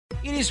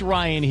is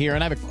Ryan here,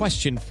 and I have a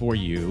question for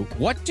you.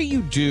 What do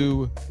you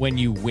do when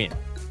you win?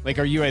 Like,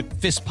 are you a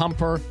fist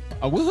pumper,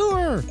 a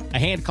woohooer, a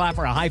hand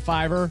clapper, a high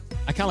fiver?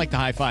 I kind of like the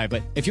high five,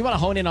 but if you want to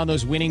hone in on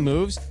those winning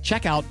moves,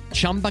 check out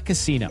Chumba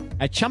Casino.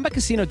 At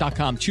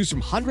ChumbaCasino.com, choose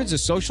from hundreds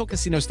of social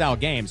casino-style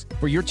games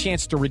for your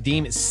chance to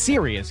redeem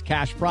serious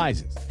cash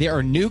prizes. There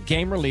are new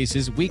game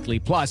releases weekly,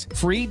 plus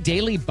free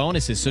daily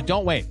bonuses. So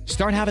don't wait.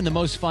 Start having the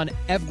most fun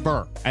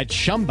ever at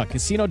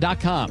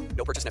ChumbaCasino.com.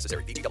 No purchase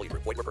necessary. VGW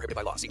Group. Void where prohibited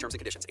by law. See terms and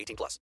conditions.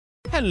 18+.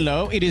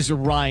 Hello, it is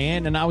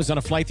Ryan, and I was on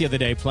a flight the other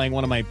day playing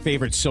one of my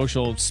favorite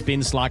social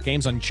spin slot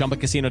games on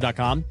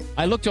ChumbaCasino.com.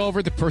 I looked over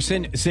at the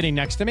person sitting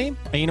next to me,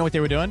 and you know what they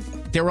were doing?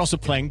 They were also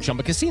playing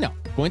Chumba Casino.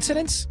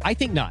 Coincidence? I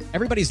think not.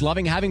 Everybody's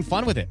loving having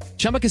fun with it.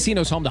 Chumba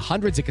Casino is home to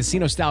hundreds of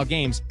casino-style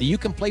games that you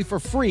can play for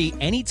free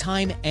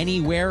anytime,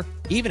 anywhere,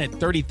 even at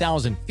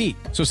 30,000 feet.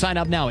 So sign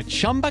up now at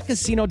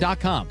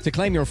ChumbaCasino.com to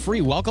claim your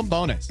free welcome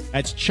bonus.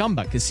 That's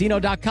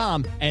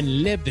ChumbaCasino.com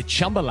and live the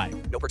Chumba life.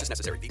 No purchase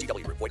necessary.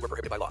 VGW Group. Void where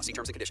prohibited by law. See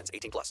terms and conditions.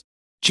 18+.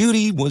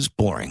 Judy was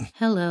boring.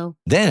 Hello.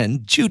 Then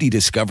Judy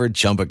discovered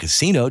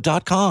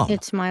ChumbaCasino.com.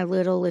 It's my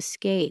little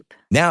escape.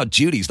 Now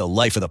Judy's the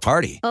life of the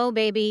party. Oh,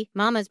 baby,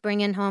 mama's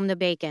bringing home the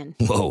bacon.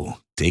 Whoa,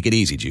 take it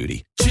easy,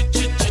 Judy.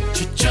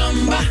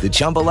 The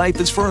Chumba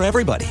life is for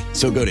everybody.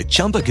 So go to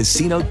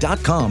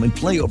ChumbaCasino.com and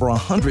play over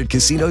 100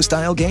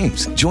 casino-style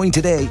games. Join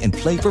today and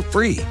play for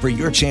free for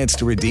your chance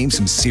to redeem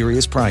some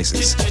serious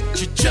prizes.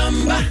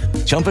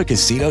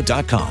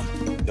 ChumbaCasino.com.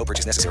 No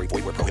purchase necessary.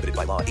 Void where prohibited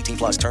by law.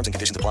 18+. Terms and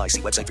conditions apply.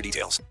 See website for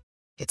details.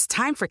 It's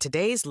time for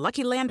today's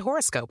Lucky Land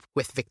horoscope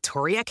with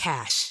Victoria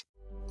Cash.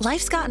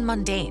 Life's gotten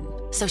mundane,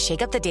 so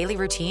shake up the daily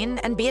routine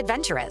and be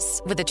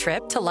adventurous with a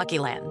trip to Lucky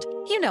Land.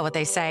 You know what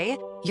they say.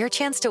 Your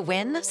chance to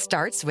win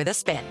starts with a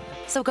spin.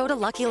 So go to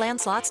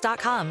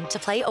LuckyLandSlots.com to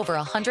play over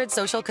 100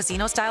 social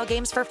casino-style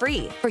games for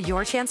free for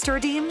your chance to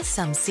redeem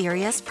some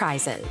serious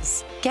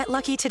prizes. Get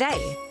lucky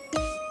today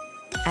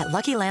at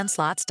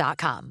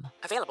LuckyLandSlots.com.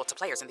 Available to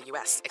players in the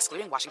U.S.,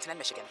 excluding Washington and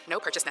Michigan.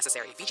 No purchase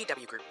necessary.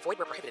 VGW Group. Void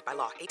where prohibited by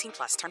law.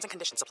 18+. Terms and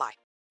conditions apply.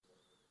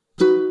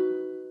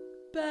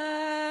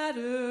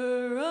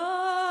 Batter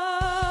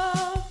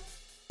up.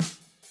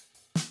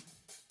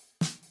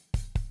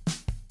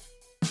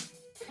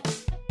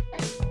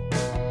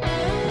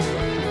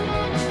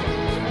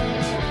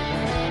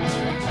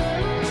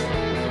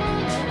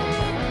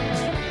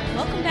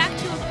 Welcome back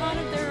to A Pod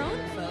of Their Own,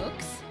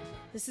 folks.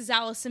 This is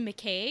Allison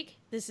McCaig.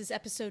 This is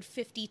episode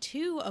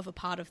 52 of A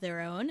Pod of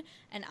Their Own,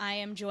 and I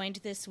am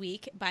joined this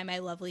week by my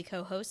lovely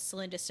co-hosts,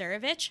 Linda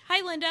Surovich.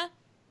 Hi, Linda.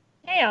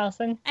 Hey,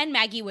 Allison. And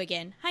Maggie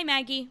Wiggin. Hi,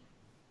 Maggie.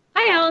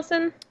 Hi,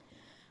 Allison.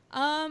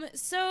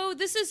 So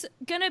this is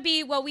gonna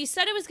be, well, we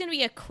said it was gonna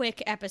be a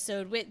quick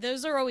episode.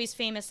 Those are always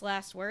famous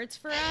last words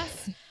for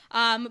us.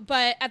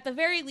 But at the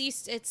very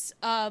least, it's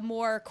a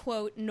more,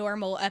 quote,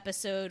 normal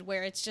episode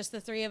where it's just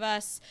the three of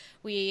us.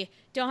 We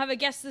don't have a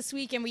guest this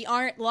week, and we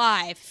aren't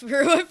live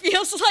for what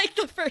feels like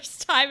the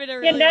first time in a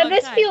really long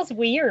this time. feels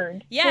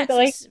weird. Yeah, it's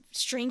like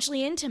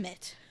strangely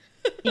intimate.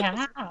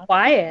 Yeah,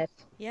 quiet.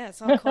 Yeah,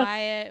 it's all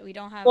quiet. We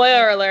don't have...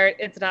 Spoiler alert,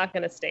 it's not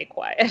going to stay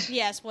quiet.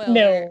 Yeah, spoiler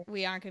alert.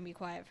 We aren't going to be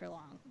quiet for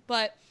long.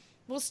 But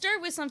we'll start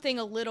with something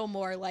a little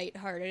more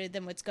lighthearted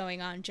than what's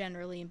going on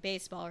generally in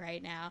baseball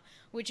right now,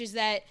 which is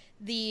that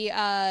the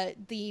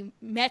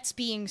Mets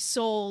being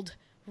sold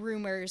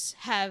rumors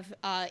have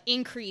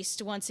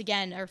increased once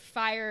again, or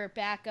fire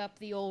back up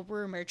the old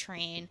rumor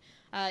train.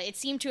 It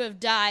seemed to have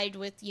died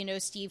with,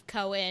 Steve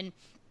Cohen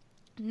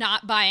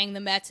not buying the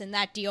Mets and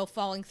that deal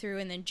falling through,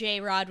 and then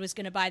J-Rod was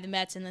going to buy the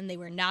Mets, and then they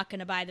were not going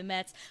to buy the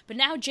Mets. But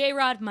now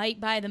J-Rod might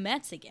buy the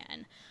Mets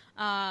again.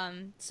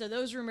 So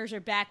those rumors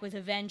are back with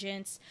a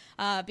vengeance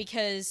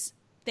because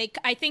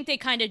I think they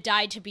kind of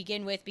died to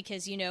begin with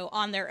because,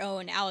 on their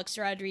own, Alex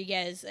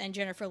Rodriguez and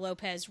Jennifer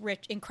Lopez,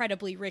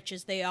 incredibly rich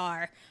as they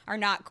are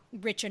not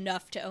rich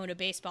enough to own a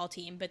baseball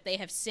team, but they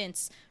have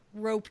since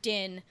roped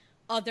in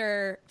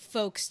other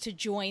folks to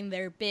join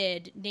their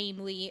bid,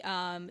 namely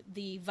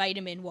the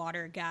vitamin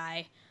water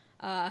guy.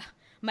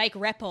 Mike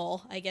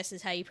Repple, I guess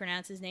is how you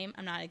pronounce his name.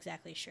 I'm not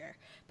exactly sure.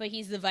 But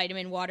he's the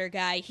vitamin water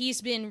guy.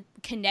 He's been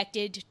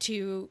connected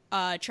to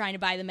trying to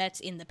buy the Mets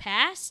in the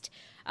past.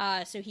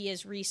 So he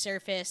has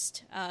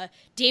resurfaced.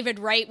 David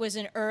Wright was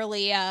an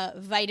early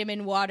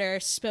vitamin water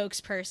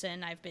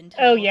spokesperson, I've been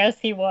told. Oh, yes,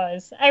 he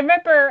was. I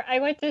remember I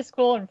went to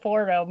school in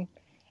Fordham,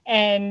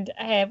 and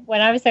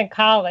when I was in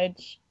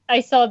college, I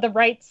saw the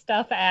Right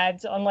Stuff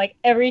ads on,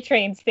 every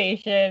train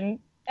station,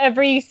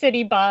 every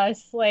city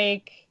bus,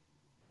 and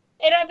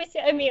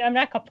I'm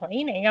not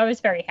complaining. I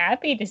was very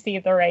happy to see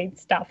the Right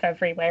Stuff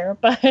everywhere,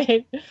 but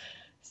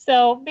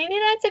so maybe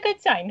that's a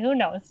good sign. Who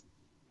knows?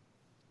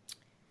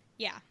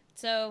 Yeah.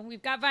 So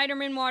we've got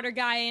vitamin water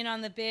guy in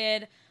on the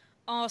bid.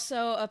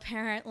 Also,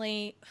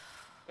 apparently,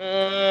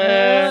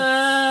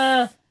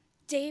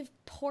 Dave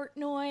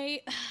Portnoy.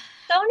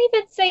 Don't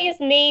even say his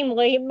name.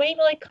 Maybe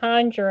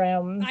conjure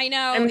him. I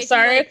know. I'm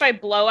sorry if I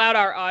blow out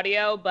our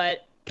audio,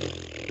 but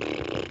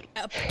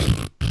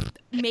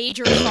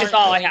major fart that's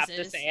all noises. I have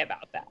to say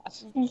about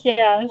that.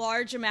 Yeah.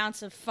 Large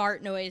amounts of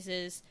fart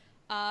noises.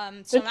 So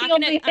That's I'm not the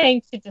only gonna.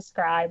 thing to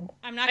describe.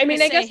 I'm not I gonna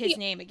mean, I say guess his the-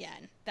 name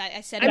again. That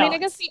I said. I mean, I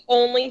guess the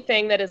only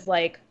thing that is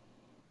like,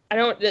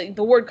 the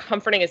word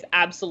comforting is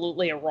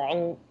absolutely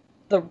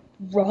the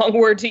wrong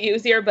word to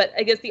use here, but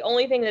I guess the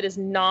only thing that is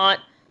not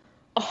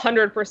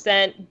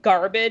 100%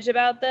 garbage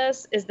about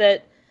this is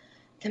that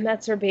the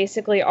Mets are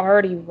basically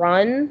already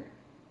run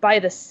by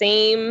the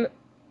same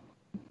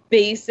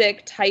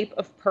basic type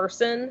of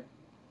person.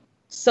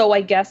 So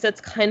I guess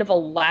it's kind of a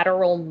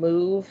lateral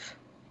move.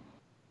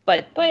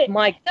 But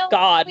my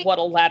God, what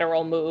a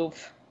lateral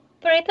move.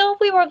 But I thought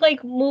we were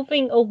like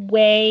moving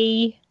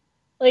away.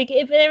 Like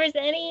if there was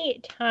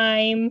any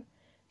time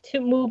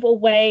to move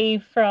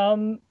away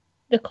from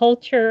the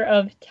culture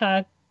of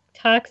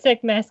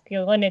toxic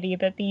masculinity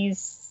that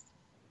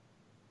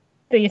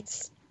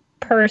this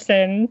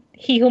person,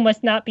 he who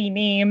must not be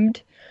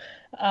named,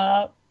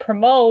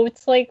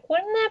 promotes, like,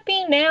 wouldn't that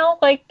be now?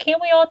 Like,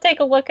 can't we all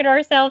take a look at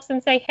ourselves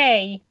and say,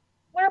 hey,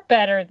 we're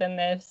better than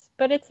this,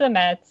 but it's the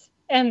Mets,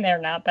 and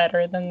they're not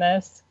better than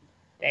this.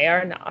 They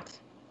are not.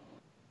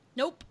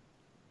 Nope.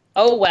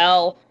 Oh,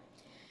 well.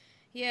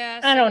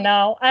 Yeah. I don't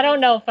know. I don't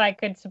know if I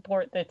could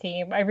support the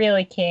team. I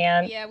really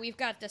can't. Yeah, we've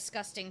got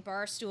disgusting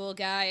Barstool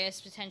guy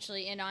as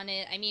potentially in on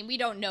it. I mean, we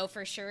don't know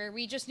for sure.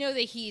 We just know that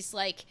he's,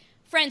 like,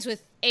 friends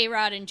with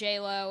A-Rod and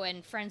J-Lo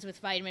and friends with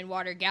Vitamin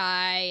Water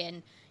Guy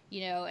and,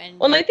 and...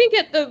 Well, and I think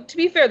to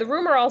be fair, the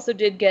rumor also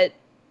did get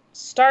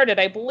started,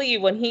 I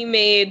believe, when he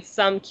made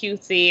some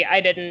cutesy,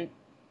 I didn't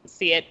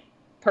see it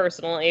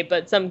personally,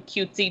 but some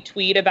cutesy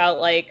tweet about,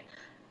 like,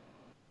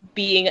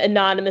 being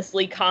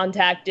anonymously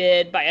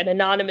contacted by an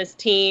anonymous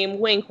team,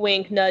 wink,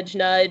 wink, nudge,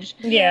 nudge.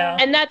 Yeah.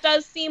 And that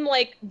does seem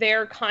like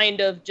they're kind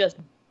of just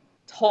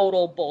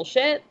total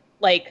bullshit.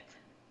 Like,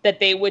 that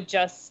they would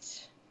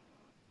just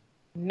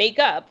make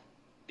up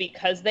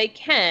because they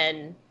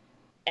can,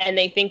 and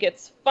they think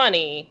it's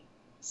funny.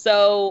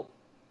 So,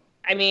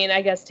 I mean,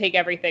 I guess take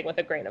everything with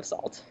a grain of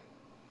salt.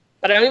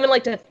 But I don't even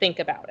like to think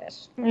about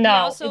it.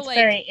 No, it's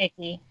very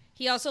icky.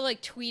 He also,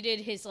 like,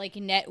 tweeted his, like,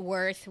 net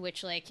worth,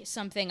 which, like, is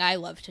something I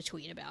love to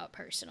tweet about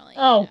personally.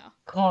 Oh,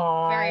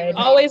 God. Very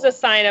always a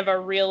sign of a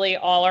really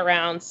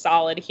all-around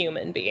solid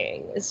human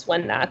being is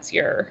when that's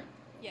your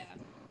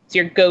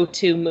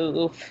go-to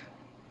move.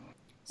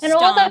 And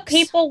all the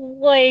people,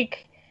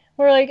 like,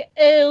 were like,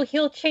 oh,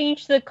 he'll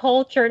change the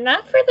culture.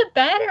 Not for the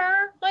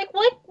better. Like,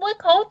 what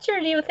culture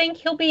do you think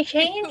he'll be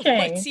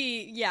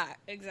changing? Yeah,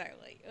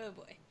 exactly. Oh,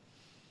 boy.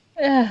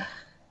 Ugh.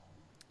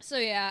 So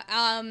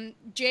yeah,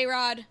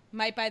 J-Rod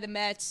might buy the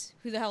Mets.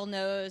 Who the hell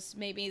knows?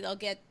 Maybe they'll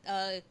get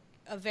a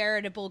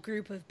veritable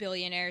group of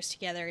billionaires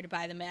together to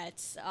buy the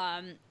Mets.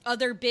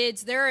 Other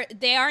bids,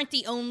 they aren't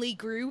the only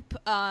group.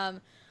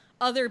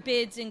 Other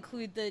bids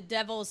include the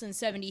Devils and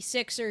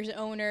 76ers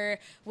owner,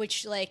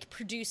 which, like,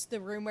 produced the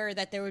rumor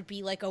that there would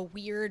be, like, a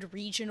weird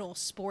regional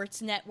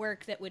sports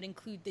network that would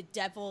include the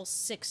Devils,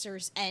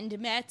 Sixers, and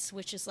Mets,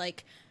 which is,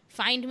 like,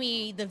 find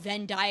me the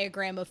Venn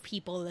diagram of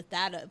people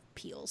that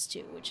appeals to,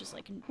 which is,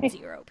 like,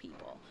 0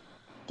 people.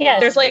 Yeah,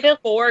 there's, like,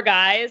 4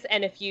 guys,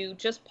 and if you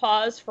just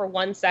pause for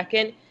 1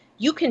 second,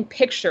 you can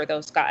picture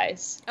those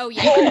guys. Oh,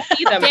 yeah. You can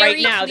see them Very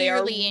right now. They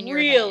are clearly in your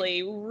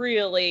really,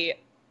 really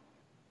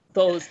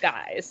those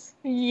guys.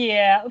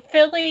 Yeah,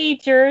 Philly,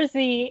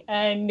 Jersey,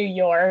 and New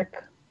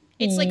York.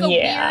 It's like a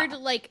weird,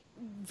 like,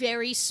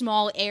 very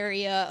small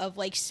area of,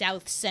 like,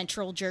 South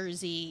Central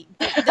Jersey.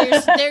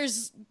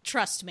 There's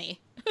trust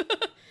me.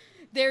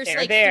 There's They're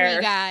like there.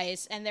 3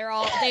 guys, and they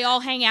all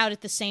hang out at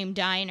the same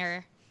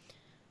diner.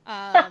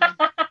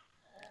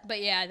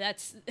 But yeah,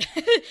 that's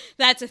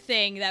a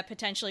thing that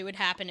potentially would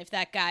happen if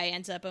that guy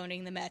ends up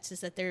owning the Mets,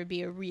 is that there would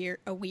be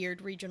a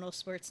weird regional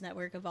sports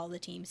network of all the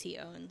teams he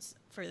owns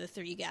for the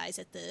 3 guys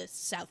at the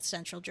South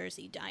Central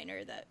Jersey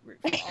diner that root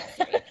for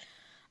all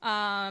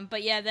 3.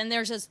 But yeah, then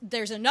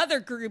there's another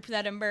group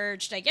that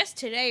emerged, I guess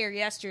today or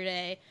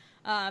yesterday.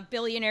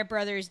 Billionaire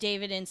brothers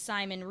David and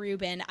Simon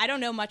Rubin. I don't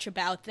know much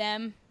about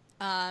them.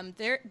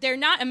 They're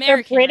not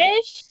American. They're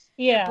British? Right?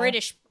 Yeah. They're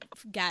British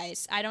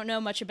guys. I don't know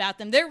much about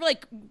them. They're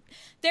like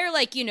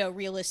rich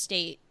real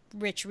estate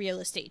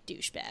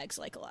douchebags,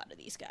 like a lot of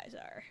these guys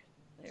are.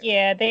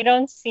 Yeah, they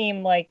don't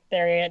seem like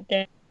they're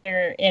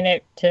in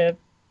it to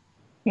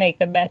make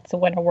the Mets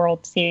win a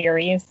World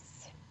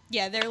Series.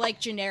 Yeah, they're like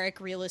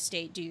generic real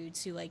estate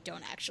dudes who, like,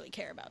 don't actually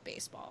care about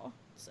baseball.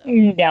 So.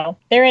 No,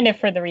 they're in it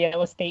for the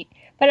real estate.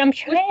 But I'm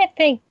trying to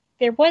think.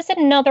 There was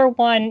another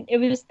one. It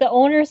was the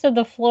owners of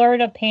the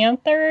Florida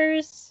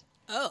Panthers.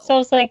 Oh. So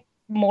it's like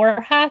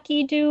more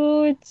hockey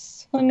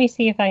dudes. Let me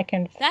see if I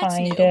can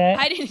find new. it.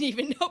 I didn't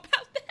even know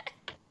about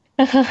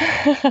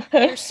that.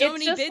 There's so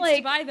many bids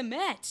to buy the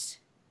Mets.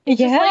 It's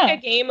just like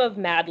a game of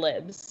Mad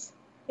Libs.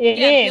 It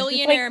is.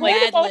 Billionaire it's like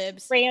Mad one of those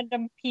Libs.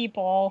 Random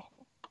people.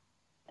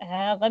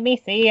 Let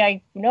me see.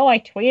 I know I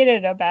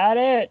tweeted about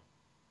it.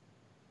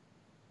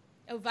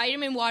 Oh,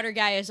 Vitamin Water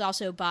Guy is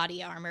also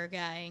Body Armor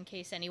Guy, in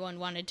case anyone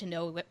wanted to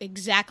know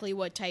exactly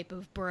what type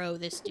of bro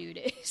this dude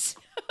is.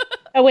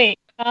 Oh, wait.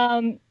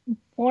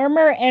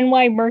 Former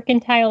NY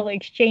Mercantile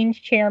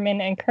Exchange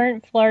chairman and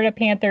current Florida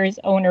Panthers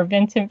owner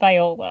Vincent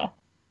Viola.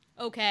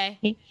 Okay.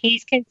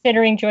 He's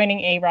considering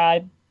joining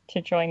A-Rod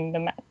to join the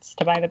Mets,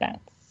 to buy the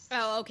Mets.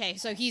 Oh, okay.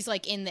 So he's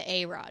like in the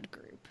A-Rod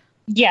group.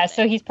 Yeah,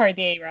 so he's part of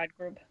the A-Rod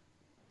group.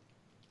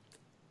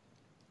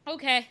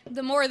 Okay.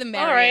 The more the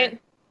merrier. All right.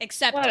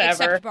 Except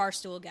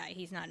Barstool guy.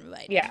 He's not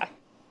invited. Yeah.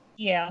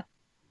 Yeah.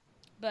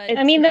 But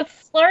I mean, the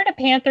Florida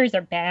Panthers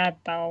are bad,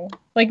 though.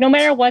 Like, no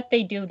matter what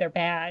they do, they're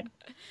bad.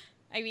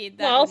 I mean,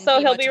 well,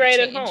 so he'll be right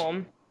at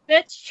home.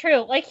 That's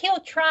true. Like, he'll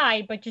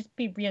try, but just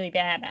be really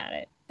bad at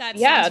it. That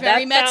sounds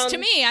very Mets to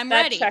me. I'm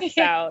ready. That checks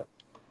out.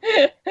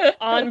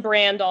 On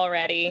brand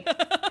already.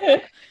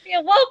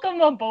 Yeah,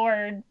 welcome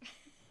aboard.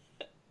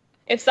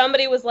 If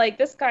somebody was like,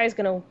 this guy's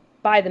going to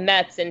buy the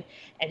Mets and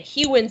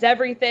he wins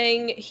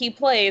everything he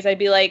plays, I'd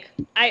be like,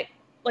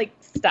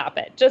 stop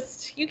it.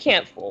 Just, you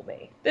can't fool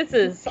me.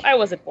 I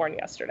wasn't born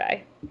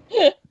yesterday.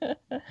 That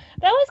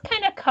was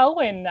kind of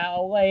Cohen,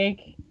 though.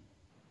 Like,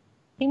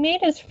 he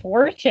made his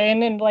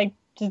fortune and, like,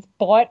 just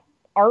bought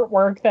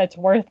artwork that's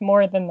worth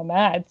more than the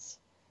Mets.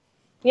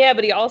 Yeah,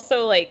 but he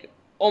also, like,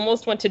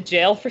 almost went to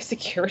jail for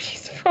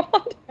securities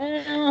fraud.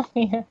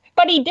 Yeah.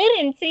 But he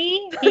didn't,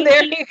 see?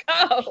 There you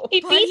go.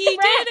 He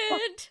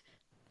didn't.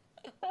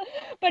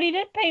 But he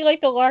did pay,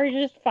 like, the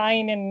largest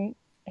fine in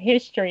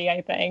history,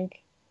 I think.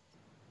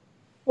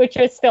 Which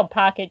was still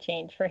pocket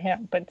change for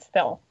him, but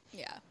still.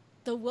 Yeah.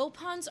 The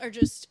Wilpons are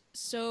just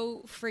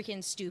so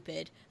freaking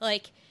stupid.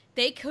 Like,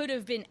 they could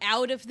have been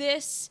out of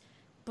this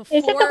before...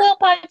 Is it the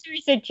Wilpons or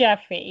is it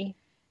Jeffy?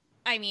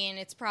 I mean,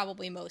 it's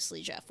probably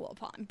mostly Jeff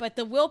Wilpon. But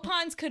the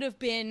Wilpons could have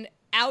been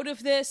out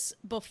of this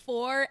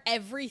before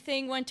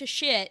everything went to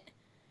shit.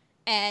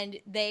 And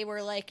they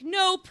were like,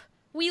 nope,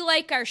 we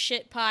like our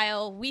shit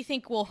pile. We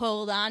think we'll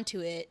hold on to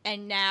it.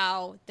 And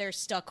now they're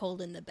stuck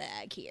holding the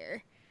bag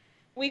here.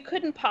 We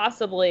couldn't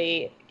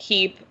possibly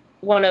keep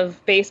one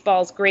of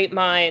baseball's great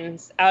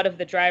minds out of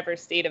the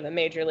driver's seat of a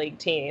major league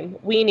team.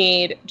 We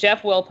need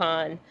Jeff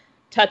Wilpon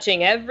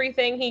touching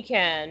everything he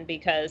can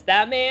because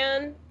that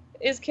man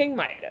is King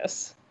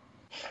Midas.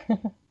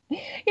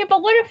 Yeah,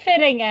 but what a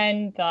fitting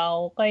end,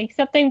 though. Like,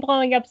 something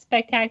blowing up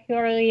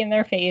spectacularly in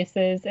their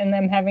faces and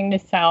them having to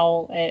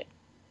sell it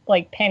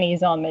like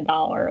pennies on the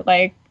dollar.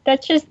 Like,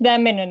 that's just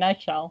them in a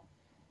nutshell.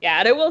 Yeah,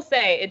 and I will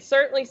say, it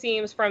certainly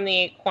seems from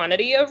the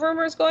quantity of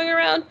rumors going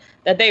around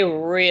that they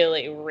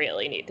really,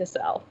 really need to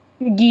sell.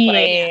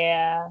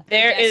 Yeah. Like,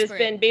 there has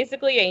been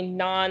basically a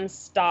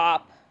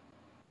non-stop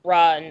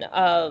run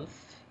of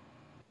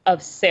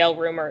sale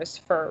rumors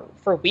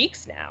for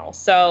weeks now.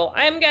 So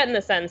I'm getting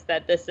the sense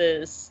that this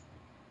is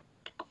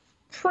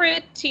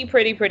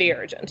pretty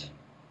urgent.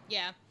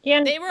 Yeah.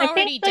 Yeah, they were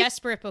already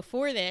desperate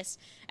before this.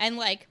 And,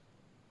 like,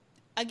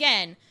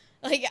 again...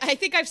 Like, I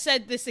think I've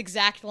said this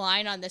exact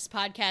line on this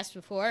podcast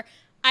before.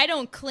 I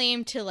don't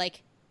claim to,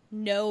 like,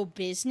 know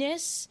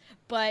business,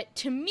 but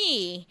to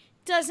me,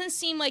 doesn't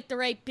seem like the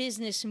right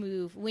business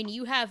move when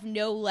you have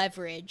no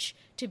leverage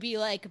to be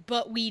like,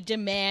 but we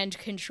demand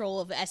control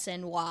of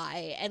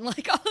SNY and,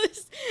 like, all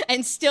this,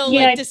 and still,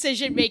 like,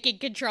 decision-making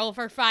control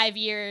for 5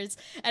 years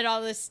and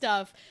all this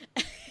stuff.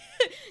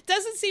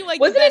 Doesn't seem like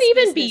wasn't the best it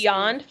even business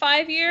beyond move.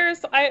 5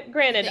 years?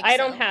 Granted, I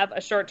don't have a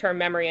short-term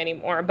memory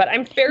anymore, but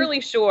I'm fairly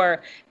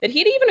sure that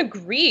he'd even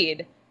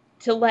agreed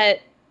to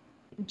let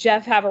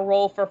Jeff have a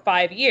role for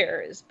 5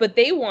 years, but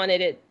they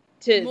wanted it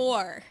to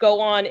go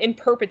on in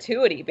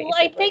perpetuity, basically.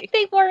 Well, I think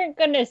they weren't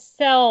going to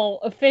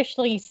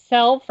officially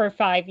sell for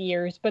 5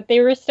 years, but they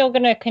were still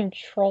going to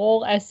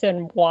control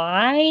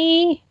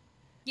SNY.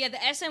 Yeah, the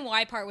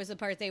SNY part was the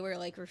part they were,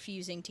 like,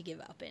 refusing to give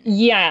up in.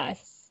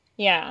 Yes.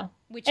 Yeah.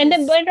 Which and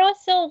is then, but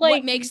also, like,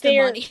 what makes the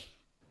money.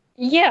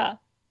 Yeah.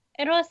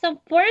 And also,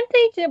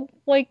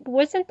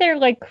 wasn't their,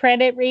 like,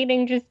 credit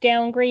rating just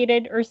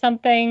downgraded or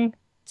something?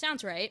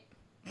 Sounds right.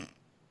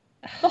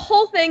 The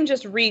whole thing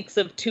just reeks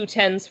of 2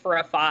 10s for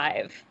a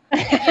 5.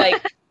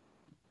 Like,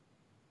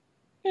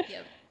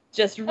 yep.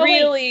 Just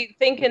really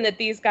thinking that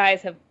these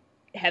guys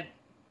have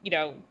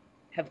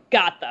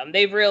got them.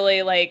 They've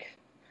really, like,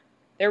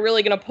 they're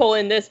really going to pull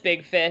in this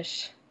big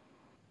fish.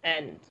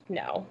 And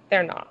no,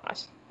 they're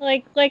not.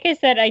 Like I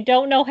said, I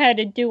don't know how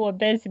to do a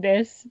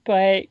business,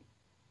 but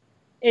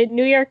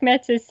New York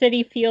Mets'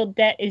 Citi Field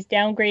debt is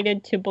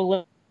downgraded to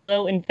below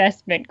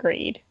investment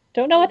grade.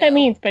 Don't know what that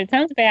means, but it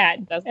sounds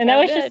bad. And that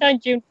was just on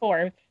June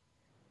 4th.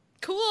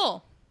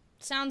 Cool.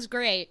 Sounds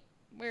great.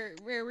 We're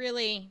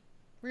really,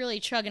 really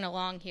chugging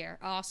along here.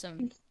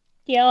 Awesome.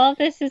 Yeah, all of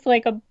this is,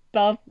 like,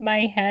 above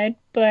my head,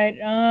 but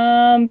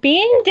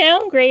being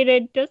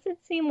downgraded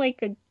doesn't seem like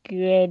a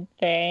good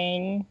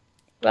thing.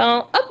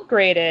 Well,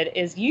 upgraded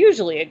is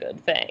usually a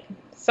good thing.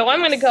 So I'm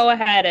going to go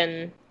ahead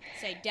and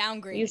say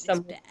downgraded use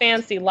some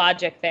fancy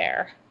logic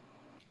there.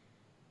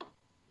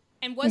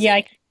 And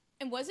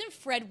wasn't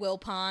Fred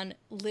Wilpon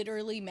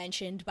literally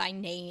mentioned by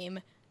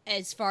name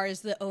as far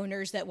as the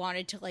owners that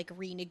wanted to, like,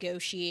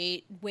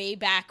 renegotiate way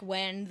back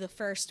when the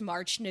first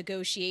March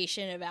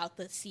negotiation about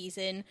the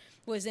season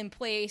was in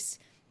place?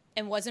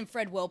 And wasn't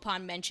Fred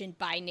Wilpon mentioned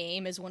by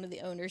name as one of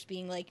the owners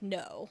being like,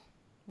 no?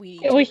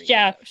 It was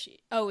Jeff.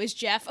 Oh, it was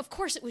Jeff? Of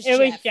course it was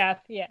Jeff. It was Jeff,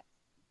 yeah.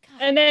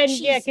 And then,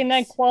 Jesus. and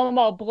then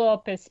Cuomo blew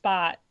up his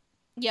spot.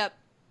 Yep.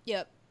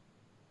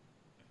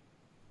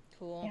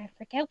 Cool. Yeah, I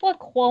forget what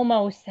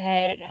Cuomo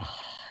said.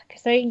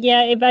 Because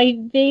if I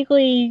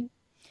vaguely.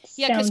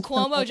 Yeah, because sounds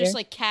Cuomo familiar. just,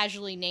 like,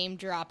 casually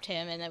name-dropped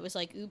him, and it was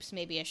like, oops,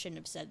 maybe I shouldn't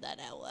have said that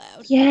out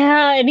loud.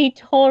 Yeah, and he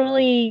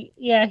totally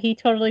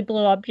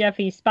blew up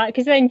Jeffy's spot.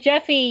 Because then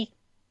Jeffy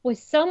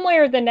was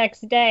somewhere the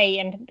next day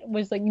and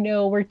was like,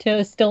 no, we're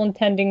still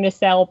intending to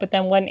sell, but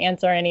then wouldn't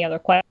answer any other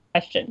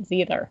questions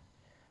either.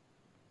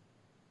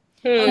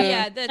 Oh,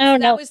 yeah, I don't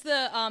know. that was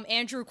the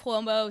Andrew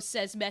Cuomo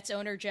says Mets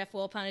owner Jeff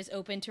Wilpon is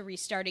open to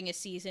restarting a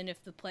season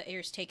if the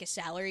players take a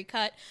salary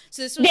cut.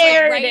 So this was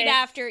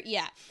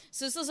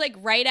So this was like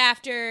right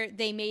after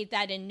they made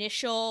that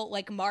initial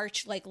late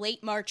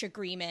March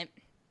agreement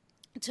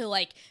to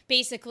like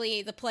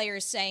basically the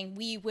players saying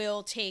we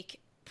will take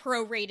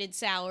prorated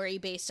salary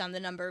based on the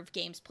number of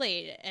games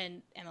played,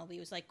 and MLB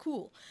was like,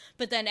 cool.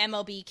 But then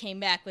MLB came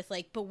back with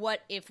like, but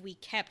what if we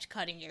kept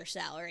cutting your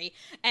salary?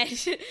 And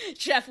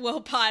Jeff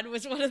Wilpon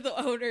was one of the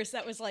owners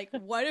that was like,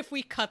 what if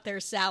we cut their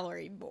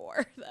salary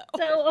more, though?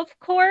 So, of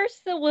course,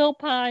 the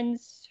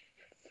Wilpons'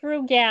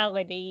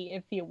 frugality,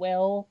 if you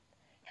will,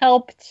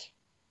 helped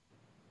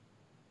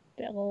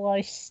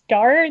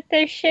start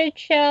the shit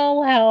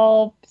show,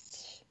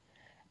 helped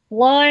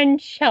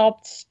launch,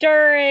 helped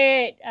stir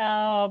it.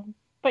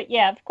 But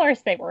yeah, of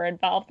course they were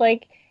involved.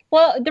 Like,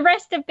 well, the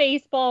rest of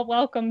baseball,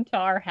 welcome to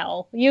our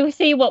hell. You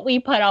see what we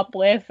put up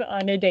with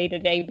on a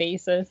day-to-day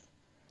basis.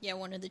 Yeah,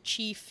 one of the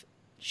chief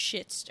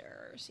shit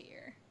stirrers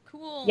here.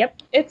 Cool.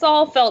 Yep. It's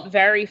all felt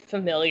very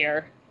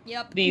familiar.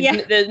 Yep.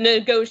 The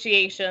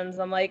negotiations.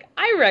 I'm like,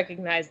 I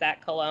recognize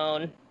that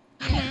cologne.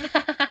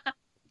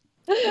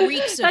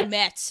 Reeks of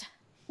Mets.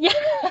 Yeah.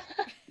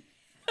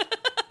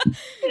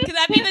 Could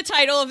that be the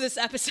title of this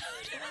episode?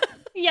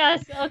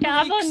 Yes. Okay,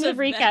 I'm on the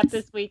recap Mets.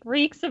 this week.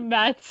 Reeks of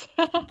Mets.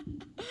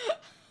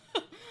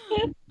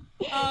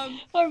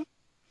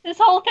 This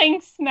whole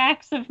thing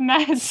smacks of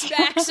Mets.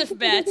 Smacks of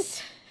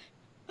Mets.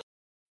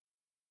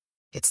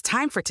 It's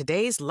time for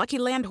today's Lucky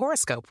Land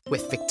horoscope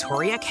with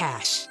Victoria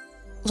Cash.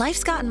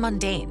 Life's gotten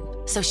mundane,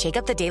 so shake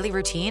up the daily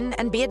routine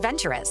and be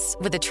adventurous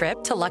with a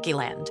trip to Lucky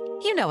Land.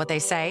 You know what they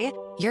say,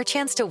 your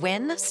chance to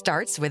win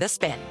starts with a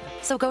spin.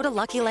 So go to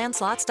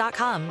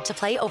LuckyLandSlots.com to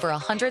play over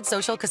 100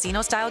 social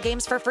casino-style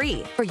games for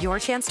free for your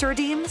chance to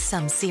redeem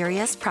some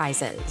serious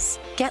prizes.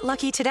 Get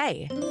lucky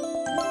today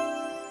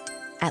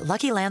at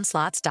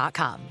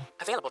LuckyLandSlots.com.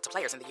 Available to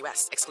players in the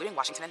U.S., excluding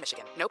Washington and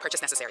Michigan. No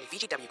purchase necessary.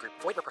 VGW Group.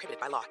 Void where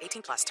prohibited by law.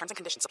 18+. Terms and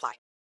conditions apply.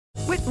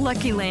 With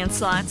Lucky Land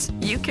Slots,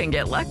 you can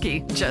get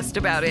lucky just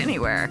about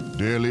anywhere.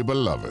 Dearly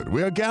beloved,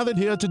 we are gathered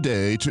here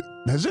today to...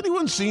 Has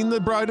anyone seen the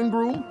bride and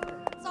groom?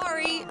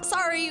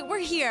 Sorry, we're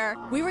here.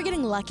 We were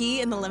getting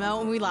lucky in the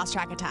limo and we lost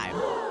track of time.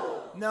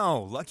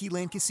 No, Lucky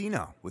Land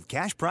Casino, with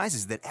cash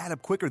prizes that add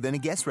up quicker than a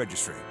guest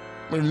registry.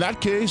 In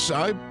that case,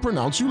 I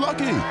pronounce you lucky.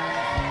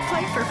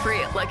 Play for free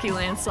at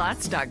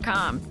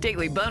LuckyLandSlots.com.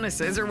 Daily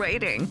bonuses are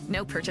waiting.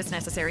 No purchase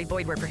necessary.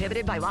 Void where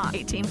prohibited by law.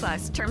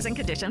 18+. Terms and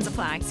conditions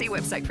apply. See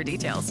website for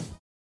details.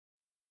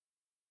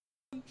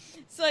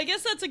 So I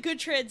guess that's a good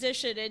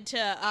transition into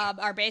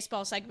our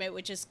baseball segment,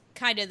 which is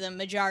kind of the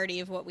majority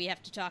of what we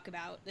have to talk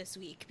about this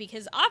week,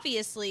 because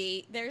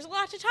obviously there's a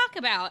lot to talk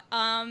about.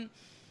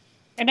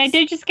 And I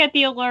did just get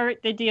the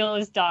alert, the deal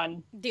is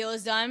done. Deal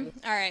is done?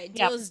 All right,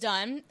 deal is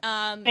done.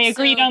 They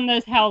agreed on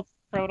those health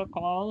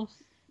protocols.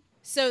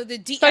 So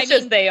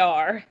as they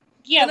are.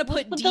 Yeah, I'm going to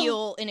put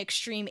deal in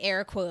extreme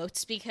air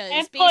quotes because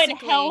and basically...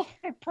 put health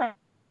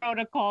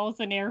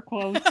protocols in air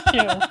quotes,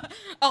 too.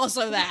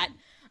 Also that.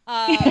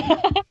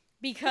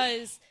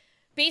 Because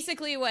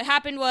basically what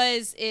happened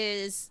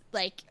is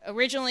like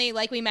originally,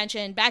 like we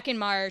mentioned, back in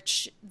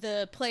March,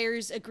 the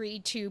players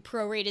agreed to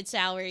prorated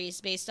salaries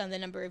based on the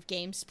number of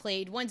games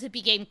played. Once it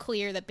became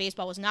clear that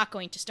baseball was not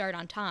going to start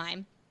on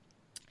time,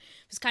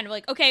 it was kind of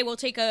like, okay, we'll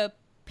take a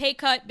pay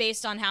cut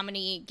based on how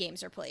many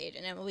games are played.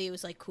 And MLB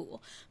was like,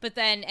 cool. But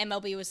then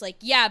MLB was like,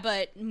 yeah,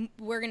 but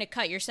we're going to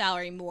cut your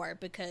salary more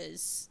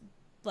because...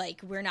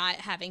 like, we're not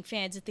having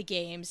fans at the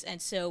games,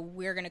 and so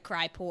we're going to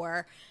cry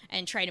poor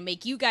and try to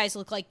make you guys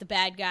look like the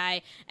bad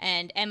guy.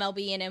 And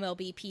MLB and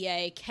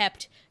MLBPA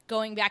kept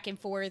going back and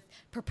forth,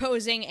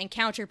 proposing and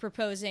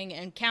counter-proposing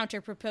and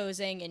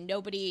counter-proposing, and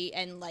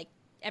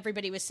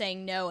everybody was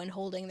saying no and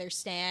holding their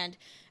stand.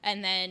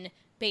 And then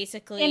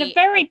basically... in a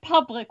very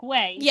public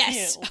way,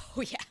 yes. too.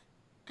 Oh,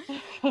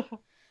 yeah.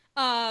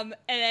 And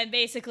then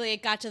basically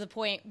it got to the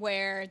point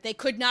where they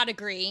could not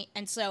agree,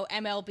 and so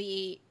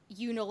MLB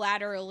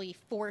unilaterally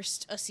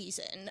forced a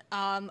season.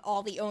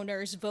 All the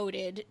owners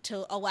voted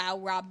to allow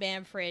Rob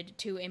Manfred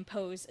to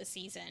impose a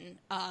season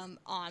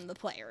on the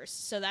players.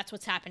 So that's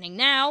what's happening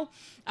now.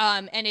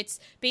 And it's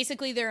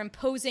basically they're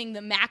imposing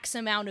the max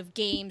amount of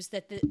games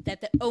that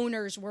the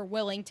owners were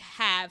willing to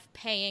have,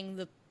 paying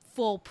the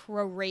full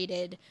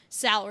prorated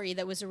salary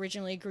that was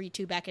originally agreed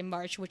to back in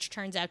March, which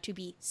turns out to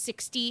be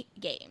 60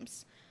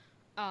 games.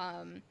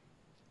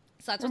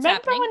 So that's what's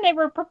happening. Remember when they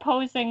were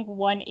proposing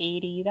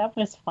 180? That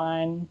was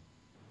fun.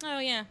 Oh,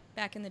 yeah.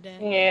 Back in the day.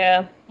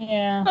 Yeah.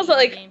 Yeah. Also,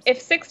 like,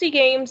 if 60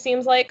 games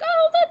seems like,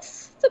 oh,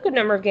 that's a good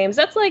number of games.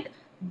 That's, like,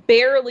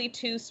 barely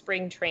 2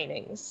 spring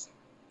trainings.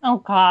 Oh,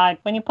 God.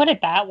 When you put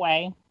it that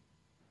way.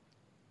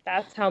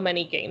 That's how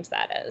many games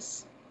that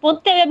is.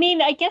 Well, I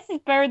mean, I guess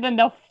it's better than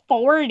the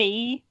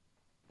 40.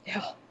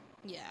 Yeah.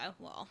 Yeah,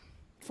 well,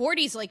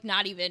 40's, like,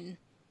 not even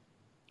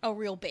a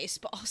real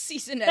baseball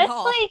season at That's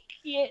all.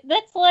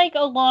 That's like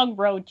a long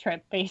road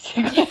trip,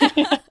 basically.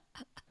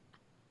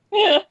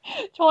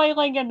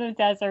 Toiling in the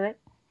desert.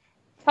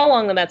 How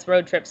long the Mets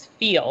road trips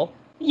feel.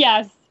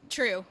 Yes.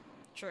 True.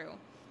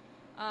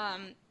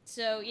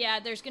 So, yeah,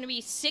 there's going to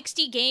be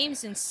 60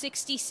 games in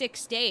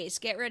 66 days.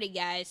 Get ready,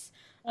 guys.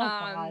 Oh,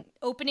 God.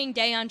 Opening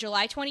day on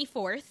July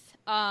 24th.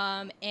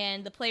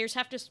 And the players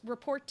have to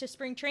report to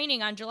spring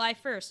training on July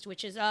 1st,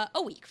 which is a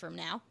week from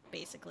now,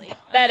 basically.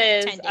 That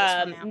is 10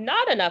 days from now.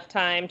 not enough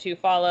time to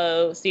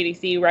follow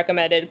CDC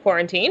recommended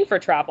quarantine for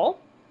travel.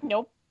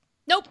 Nope.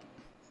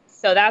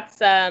 So that's,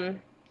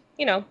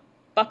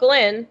 buckle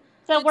in.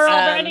 So we're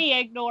already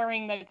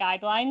ignoring the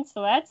guidelines,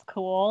 so that's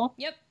cool.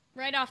 Yep,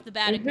 right off the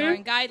bat,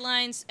 ignoring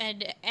guidelines,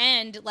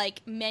 and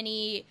like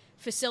many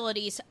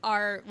facilities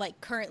are like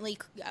currently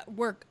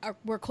were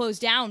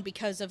closed down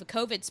because of a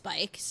COVID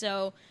spike.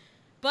 So,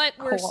 but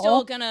we're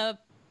still gonna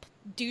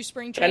do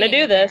spring training.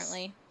 Gonna do this.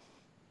 Apparently.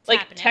 Like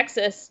happening.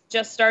 Texas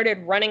just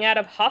started running out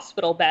of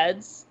hospital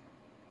beds,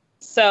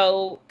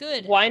 so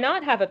good. Why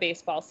not have a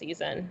baseball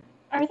season?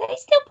 Are they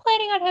still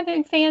planning on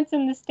having fans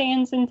in the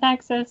stands in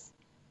Texas?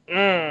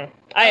 I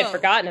had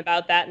forgotten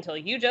about that until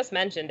you just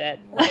mentioned it.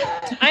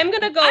 I'm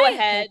going to go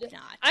ahead.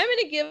 I'm going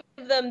to give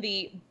them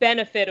the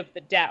benefit of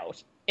the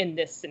doubt in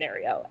this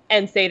scenario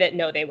and say that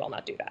no, they will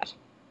not do that.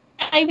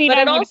 I mean, but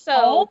I it would also,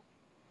 hope.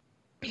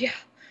 yeah,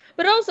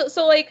 but also,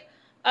 so like,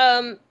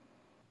 the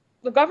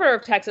governor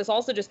of Texas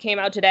also just came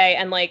out today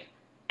and like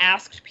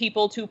asked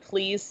people to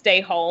please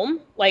stay home.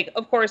 Like,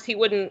 of course, he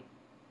wouldn't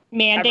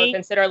ever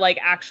consider like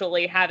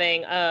actually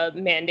having a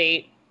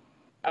mandate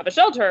of a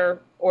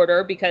shelter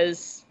order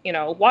because,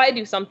 why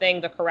do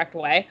something the correct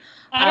way?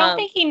 I don't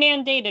think he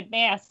mandated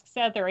masks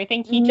either. I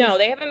think he No,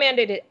 they haven't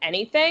mandated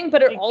anything,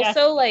 but it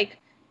also, like,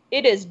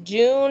 it is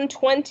June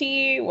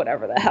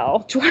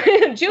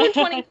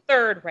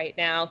 23rd right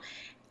now,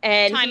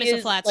 and Time he is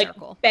a flat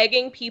circle.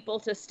 Begging people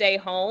to stay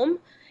home.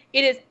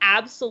 It is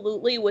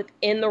absolutely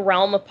within the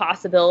realm of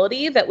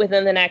possibility that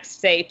within the next,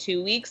 say,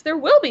 2 weeks, there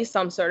will be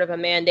some sort of a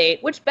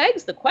mandate, which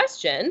begs the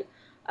question.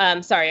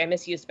 Sorry, I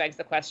misused begs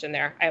the question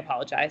there. I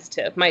apologize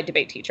to my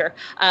debate teacher.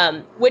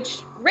 Which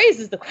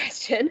raises the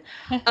question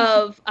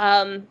of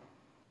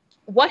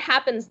what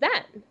happens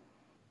then?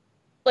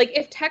 Like,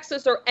 if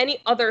Texas or any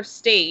other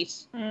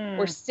state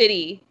or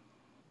city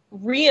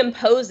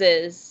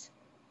reimposes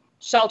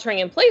sheltering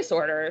in place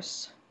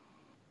orders,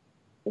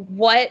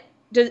 what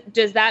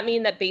does that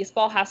mean that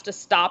baseball has to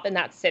stop in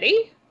that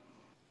city?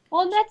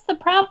 Well, that's the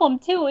problem,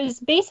 too, is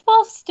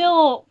baseball's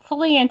still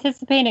fully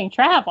anticipating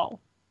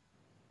travel.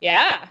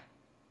 Yeah.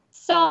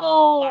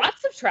 So...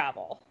 lots of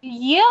travel.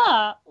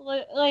 Yeah.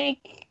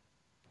 Like,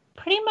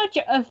 pretty much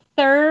a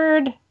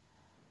third...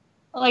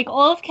 Like,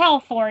 all of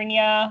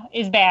California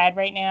is bad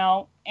right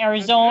now.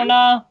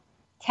 Arizona,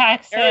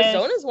 Texas...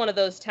 Arizona's one of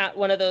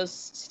those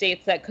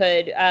states that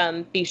could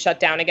be shut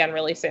down again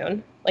really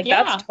soon. Like,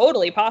 that's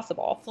totally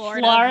possible.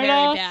 Florida, very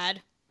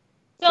bad.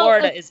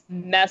 Florida is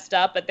messed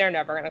up, but they're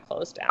never going to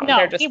close down. No,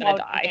 they're just going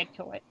to die. Get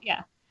to it.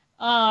 Yeah.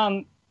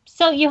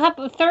 So you have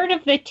a third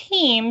of the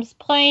teams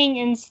playing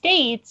in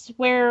states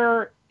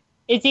where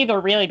it's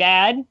either really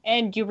bad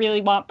and you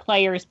really want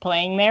players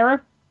playing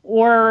there,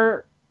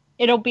 or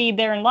it'll be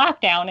they're in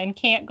lockdown and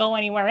can't go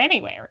anywhere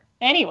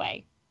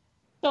anyway.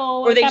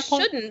 So or they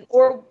shouldn't.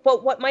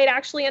 But what might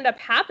actually end up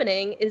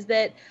happening is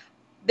that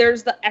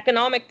there's the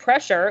economic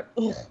pressure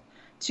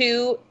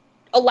to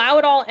allow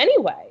it all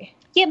anyway.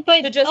 Yeah,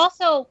 but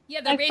also...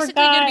 Yeah, they're basically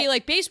going to be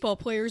like, baseball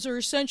players are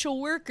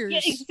essential workers.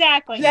 Yeah,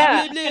 exactly.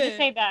 Yeah. I was going to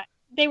say that.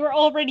 They were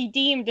already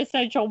deemed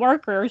essential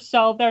workers,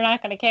 so they're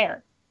not going to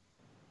care.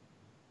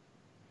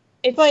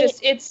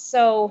 It's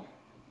so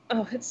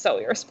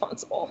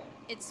irresponsible.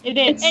 It's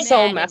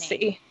so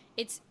messy.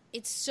 It's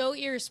so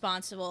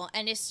irresponsible,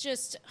 and it's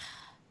just...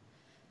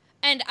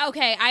 And,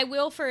 okay, I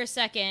will for a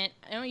second...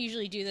 I don't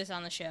usually do this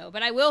on the show,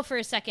 but I will for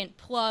a second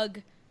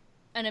plug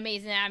an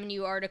Amazing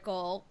Avenue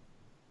article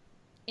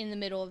in the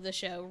middle of the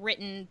show,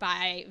 written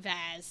by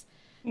Vaz.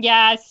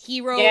 Yes.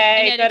 He wrote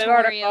an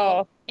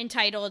editorial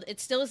entitled, "It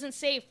Still Isn't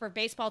Safe for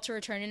Baseball to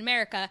Return in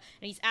America," and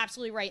he's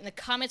absolutely right. And the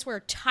comments were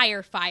a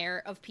tire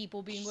fire of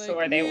people being like,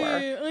 sure they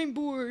were. I'm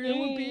bored, I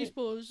want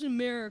baseball, this is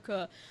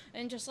America.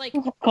 And just like,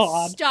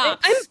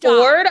 stop.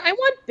 Bored, I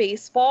want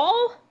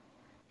baseball.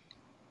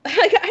 Like,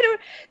 I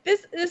don't,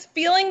 this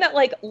feeling that,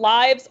 like,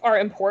 lives are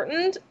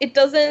important, it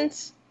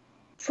doesn't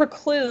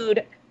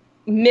preclude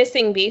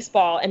missing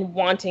baseball and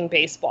wanting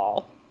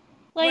baseball.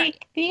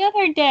 Like, the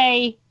other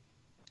day,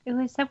 it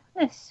was, I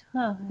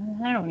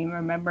don't even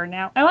remember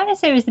now. I want to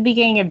say it was the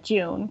beginning of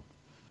June.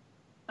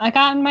 I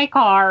got in my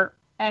car,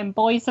 and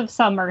Boys of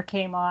Summer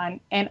came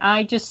on, and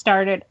I just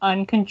started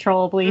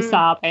uncontrollably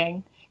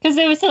sobbing. Because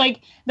it was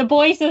like, the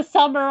boys of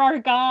summer are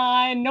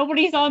gone,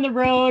 nobody's on the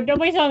road,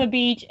 nobody's on the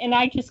beach, and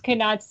I just could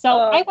not. So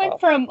I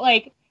went from,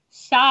 like,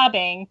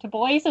 sobbing to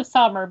boys of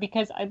summer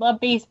because I love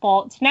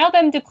baseball to now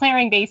them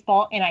declaring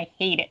baseball, and I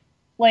hate it.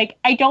 Like,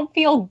 I don't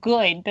feel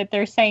good that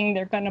they're saying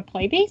they're going to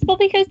play baseball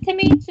because to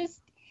me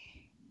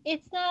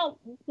it's not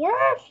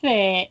worth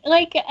it.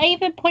 Like, I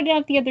even put it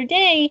out the other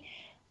day,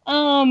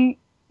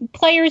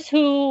 players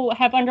who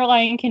have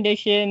underlying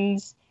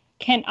conditions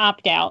can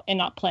opt out and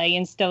not play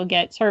and still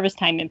get service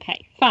time and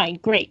pay. Fine,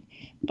 great.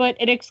 But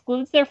it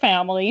excludes their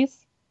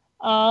families.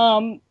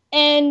 And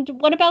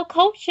what about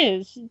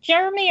coaches?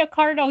 Jeremy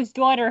Accardo's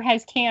daughter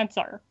has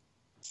cancer.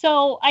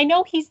 So I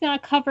know he's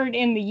not covered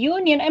in the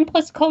union, and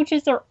plus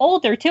coaches are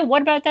older too.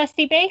 What about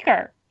Dusty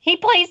Baker? He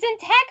plays in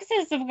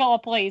Texas, of all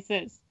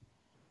places.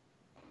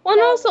 Well,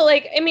 and also,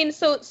 like, I mean,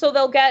 so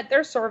they'll get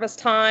their service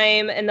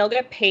time and they'll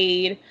get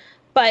paid,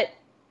 but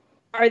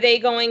are they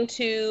going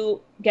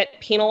to get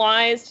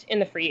penalized in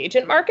the free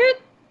agent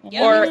market?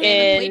 Yeah,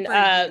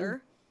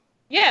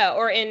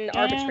 or in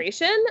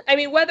arbitration? I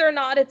mean, whether or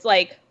not it's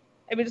like,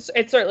 I mean,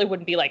 it certainly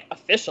wouldn't be like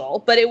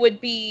official, but it would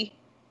be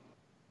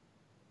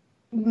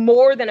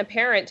more than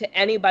apparent to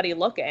anybody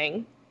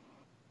looking.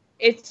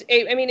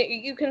 I mean,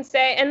 you can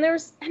say, and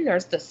there's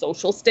the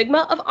social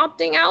stigma of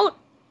opting out.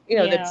 You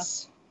know,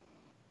 that's.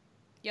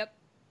 Yep.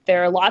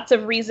 There are lots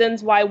of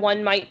reasons why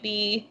one might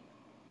be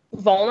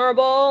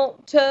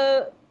vulnerable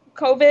to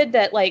COVID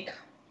that, like,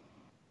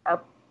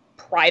 are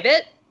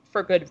private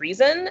for good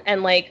reason.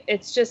 And, like,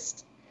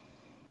 it's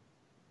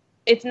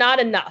not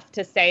enough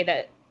to say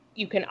that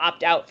you can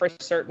opt out for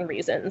certain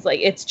reasons. Like,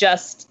 it's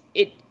just,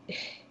 the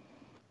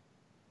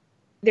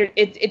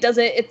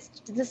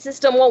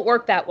system won't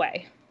work that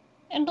way.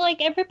 And,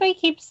 like, everybody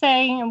keeps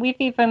saying, and we've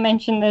even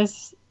mentioned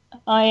this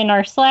in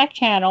our Slack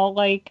channel,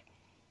 like,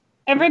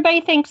 everybody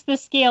thinks the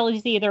scale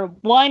is either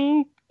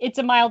 1, it's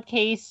a mild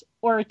case,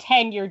 or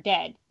 10, you're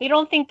dead. They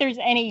don't think there's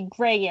any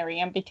gray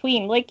area in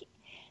between. Like,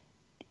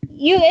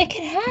 it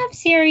can have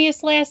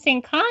serious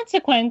lasting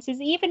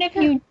consequences, even if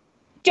you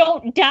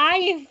don't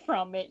die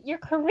from it. Your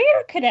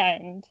career could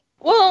end.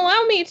 Well,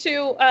 allow me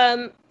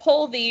to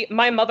pull the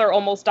 "my mother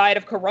almost died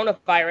of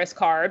coronavirus"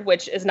 card,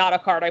 which is not a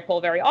card I pull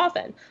very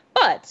often.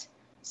 But,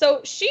 so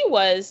she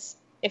was,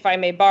 if I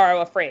may borrow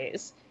a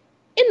phrase,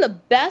 in the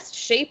best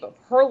shape of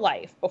her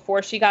life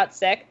before she got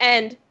sick.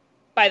 And,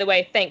 by the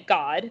way, thank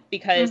God,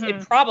 because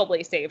it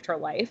probably saved her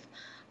life.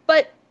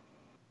 But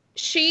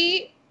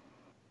she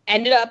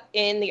ended up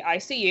in the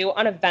ICU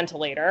on a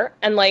ventilator.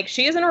 And, like,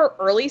 she is in her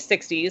early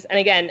 60s. And,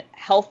 again,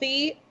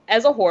 healthy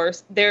as a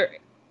horse. There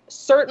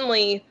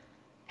certainly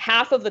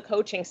half of the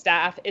coaching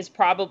staff is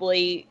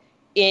probably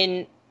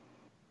in,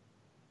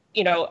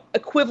 you know,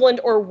 equivalent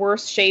or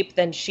worse shape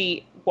than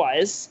she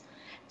was.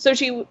 So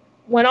she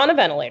went on a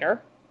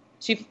ventilator.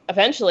 She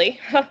eventually,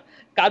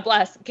 God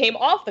bless, came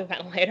off the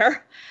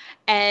ventilator,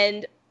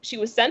 and she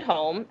was sent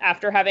home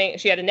after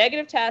she had a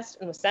negative test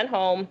and was sent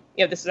home.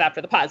 You know, this is after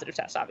the positive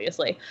test,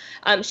 obviously.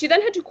 She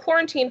then had to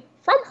quarantine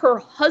from her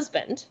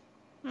husband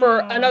for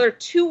another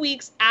 2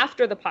 weeks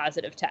after the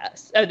positive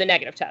test, or the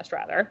negative test,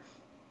 rather.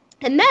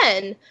 And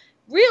then,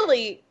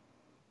 really,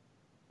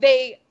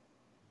 they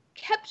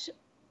kept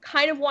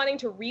kind of wanting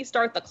to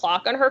restart the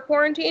clock on her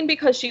quarantine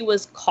because she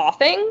was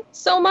coughing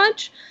so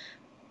much.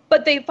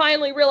 But they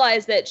finally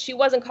realized that she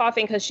wasn't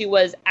coughing because she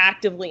was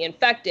actively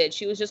infected.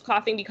 She was just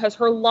coughing because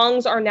her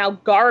lungs are now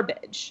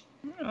garbage.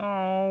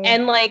 Oh.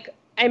 And, like,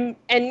 you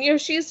know,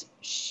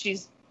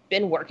 she's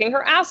been working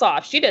her ass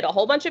off. She did a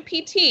whole bunch of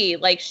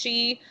PT. Like,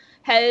 she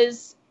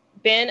has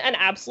been an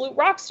absolute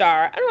rock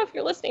star. I don't know if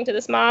you're listening to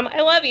this, Mom.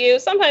 I love you.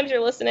 Sometimes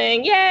you're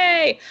listening.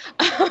 Yay!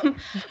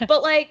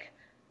 But, like,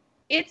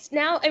 it's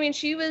now, I mean,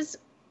 she was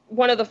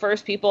one of the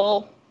first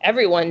people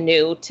everyone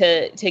knew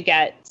to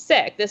get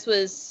sick. This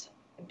was,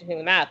 I'm doing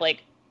the math,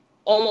 like,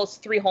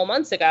 almost 3 whole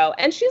months ago.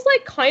 And she's,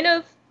 like, kind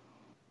of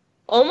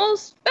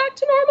almost back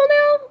to normal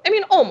now. I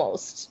mean,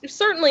 almost.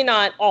 Certainly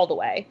not all the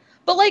way.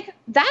 But, like,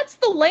 that's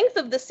the length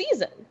of the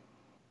season.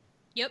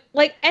 Yep.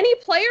 Like, any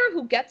player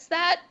who gets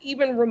that,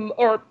 even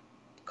or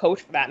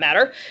coach for that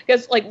matter,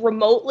 gets, like,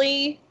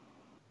 remotely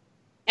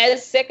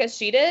as sick as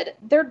she did,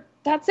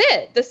 that's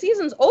it. The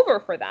season's over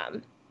for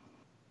them.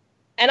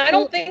 And I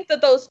don't think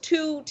that those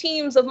 2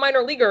 teams of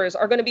minor leaguers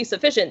are going to be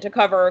sufficient to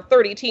cover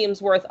 30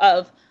 teams worth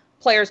of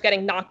players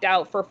getting knocked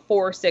out for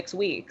 4-6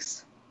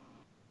 weeks.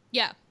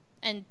 Yeah.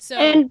 And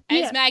so,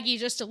 as Maggie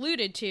just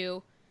alluded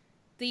to,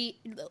 the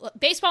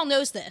baseball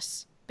knows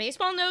this.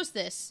 Baseball knows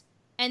this.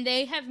 And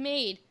they have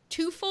made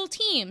 2 full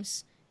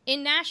teams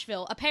in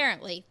Nashville,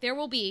 apparently. There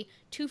will be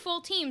 2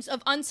 full teams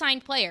of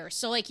unsigned players.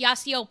 So, like,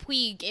 Yasiel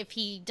Puig, if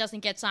he doesn't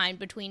get signed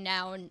between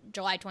now and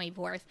July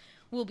 24th,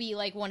 will be,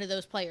 like, one of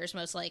those players,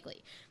 most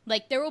likely.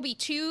 Like, there will be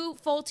 2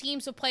 full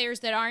teams of players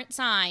that aren't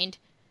signed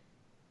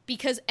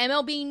because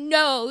MLB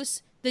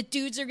knows that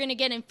dudes are going to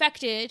get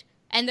infected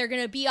and they're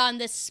going to be on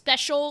this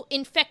special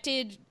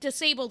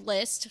injured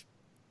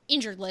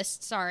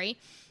list,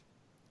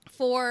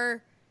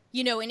 for,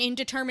 you know, an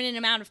indeterminate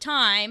amount of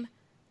time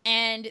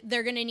and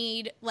they're going to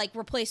need like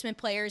replacement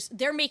players.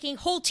 They're making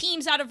whole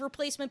teams out of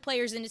replacement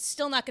players, and it's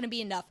still not going to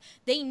be enough.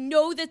 They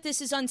know that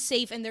this is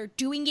unsafe, and they're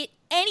doing it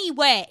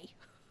anyway.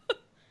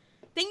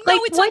 They know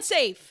it's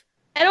unsafe.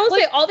 And I will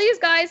say, all these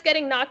guys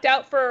getting knocked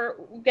out for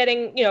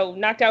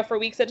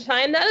weeks at a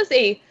time, that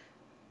is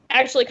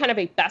actually kind of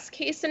a best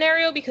case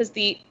scenario, because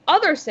the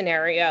other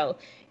scenario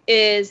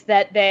is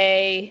that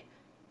they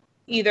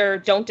either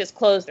don't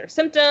disclose their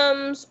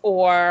symptoms,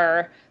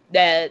 or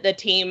the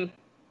team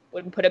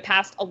wouldn't put it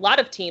past a lot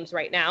of teams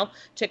right now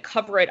to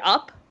cover it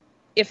up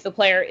if the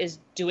player is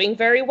doing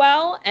very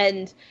well,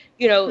 and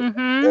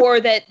or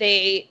that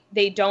they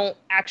don't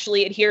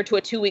actually adhere to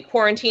a 2-week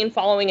quarantine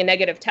following a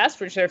negative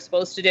test, which they're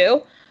supposed to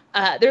do.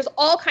 There's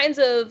all kinds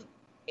of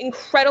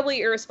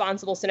incredibly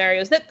irresponsible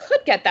scenarios that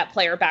could get that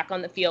player back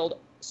on the field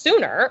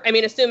sooner. I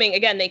mean, assuming,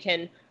 again, they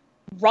can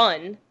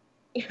run,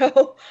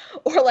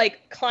 or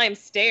like climb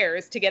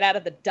stairs to get out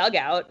of the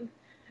dugout.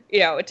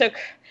 It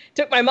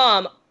took my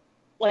mom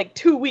like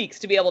 2 weeks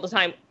to be able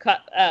to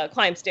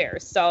climb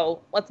stairs.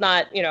 So let's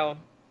not,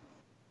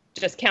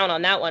 just count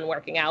on that one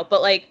working out.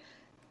 But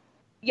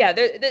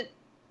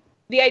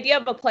the idea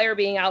of a player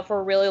being out for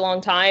a really long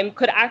time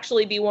could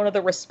actually be one of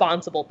the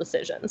responsible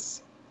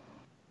decisions.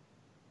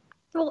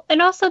 Well,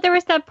 and also there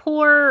was that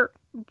poor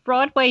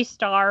Broadway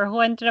star who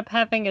ended up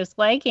having his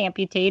leg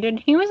amputated.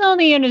 He was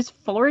only in his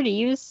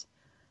 40s.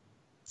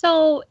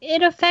 So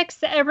it affects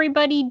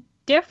everybody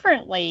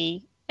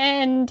differently.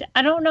 And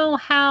I don't know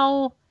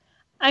how...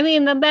 I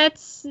mean, the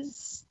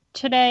Mets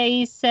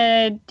today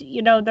said,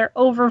 their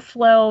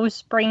overflow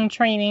spring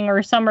training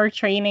or summer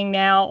training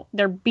now,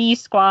 their B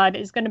squad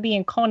is going to be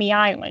in Coney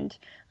Island.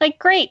 Like,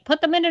 great.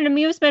 Put them in an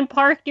amusement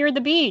park near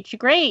the beach.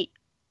 Great.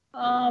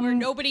 Where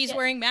nobody's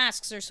wearing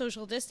masks or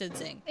social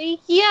distancing.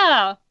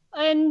 Yeah.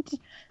 And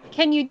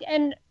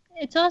and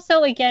it's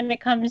also, again,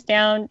 it comes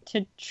down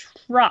to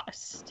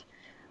trust.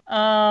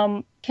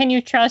 Can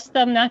you trust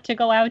them not to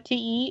go out to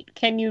eat?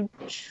 Can you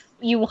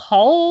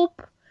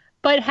hope?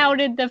 But how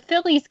did the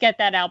Phillies get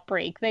that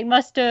outbreak? They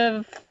must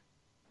have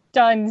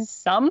done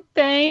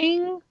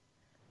something.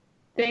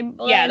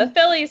 The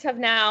Phillies have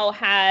now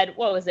had,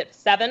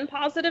 7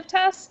 positive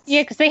tests?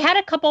 Yeah, because they had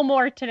a couple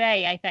more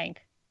today, I think.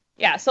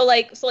 Yeah, so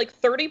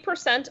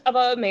 30% of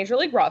a major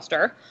league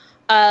roster,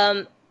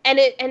 and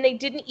they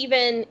didn't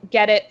even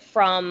get it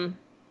from.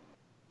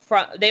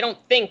 They don't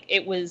think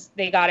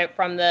they got it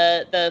from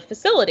the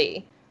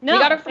facility. No, they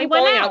got it from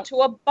going out to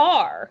a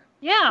bar.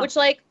 Yeah, which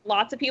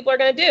lots of people are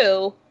going to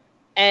do.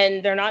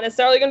 And they're not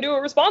necessarily going to do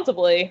it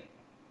responsibly.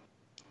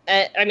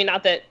 I mean,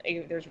 not that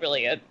there's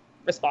really a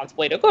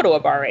responsible way to go to a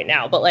bar right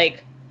now, but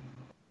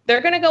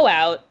they're going to go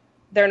out.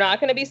 They're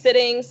not going to be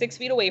sitting 6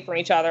 feet away from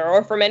each other,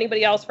 or from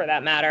anybody else for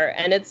that matter.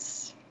 And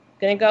it's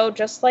going to go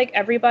just like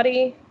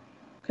everybody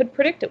could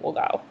predict it will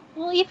go.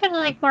 Well, even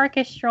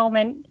Marcus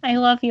Stroman, I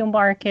love you,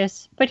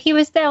 Marcus, but he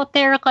was out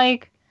there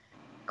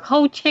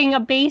coaching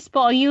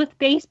a youth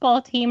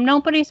baseball team.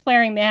 Nobody's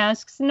wearing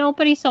masks.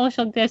 Nobody's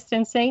social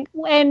distancing.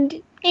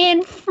 And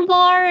in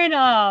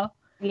Florida.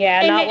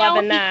 Yeah, not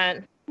loving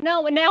that.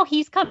 No, and now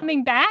he's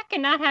coming back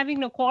and not having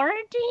to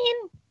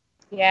quarantine?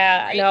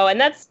 Yeah, right. No,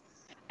 and that's,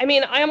 I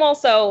mean, I am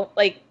also,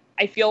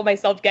 I feel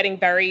myself getting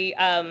very,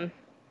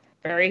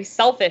 very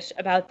selfish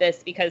about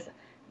this, because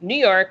New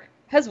York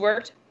has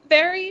worked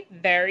very,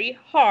 very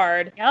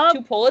hard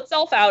to pull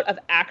itself out of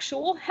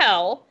actual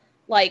hell,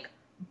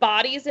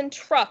 bodies in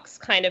trucks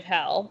kind of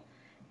hell.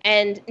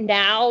 And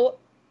now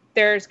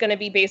there's going to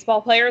be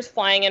baseball players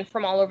flying in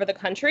from all over the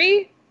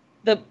country,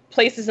 the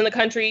places in the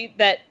country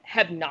that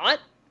have not,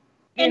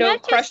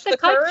 crushed the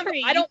curve.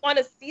 I don't want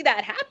to see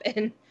that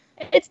happen.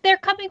 They're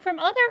coming from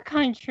other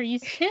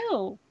countries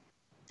too.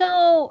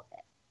 So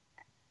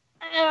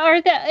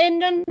and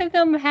none of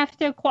them have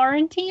to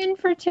quarantine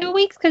for 2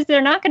 weeks, because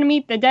they're not going to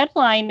meet the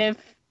deadline. They're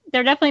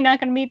definitely not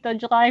going to meet the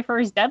July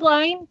 1st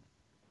deadline.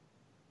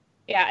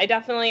 Yeah, I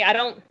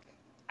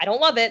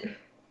don't love it.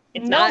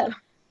 It's not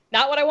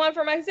what I want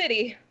for my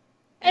city.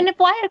 And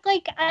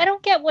I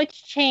don't get what's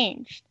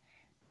changed.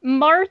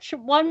 March,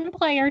 one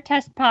player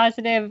test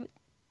positive,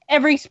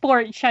 every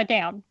sport shut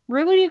down.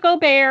 Rudy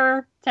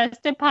Gobert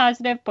tested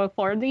positive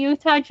before the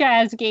Utah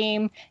Jazz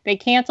game. They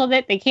canceled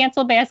it. They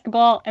canceled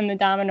basketball, and the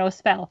dominoes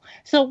fell.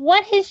 So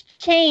what has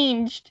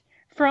changed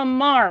from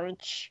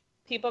March?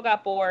 People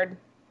got bored.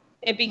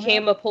 It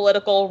became a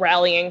political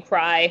rallying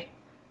cry.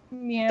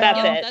 Yeah,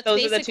 that's it.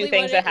 Those are the two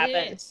things that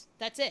happened.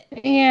 That's it.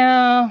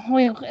 Yeah,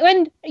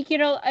 and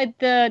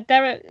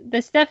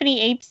the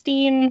Stephanie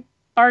Epstein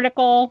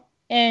article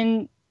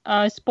in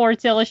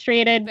Sports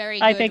Illustrated. Very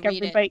good. I think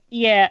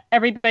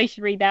everybody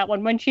should read that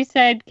one. When she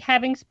said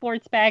having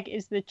sports back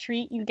is the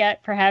treat you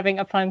get for having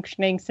a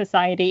functioning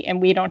society,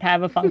 and we don't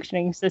have a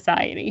functioning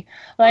society.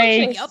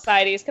 Functioning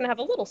societies can have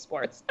a little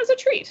sports as a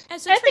treat.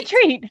 As a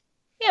treat.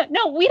 Yeah,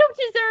 no, we don't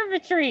deserve a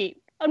treat.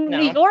 No.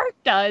 New York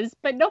does,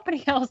 but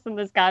nobody else in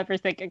this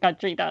godforsaken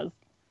country does.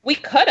 We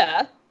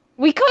coulda.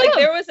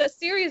 There was a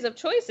series of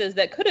choices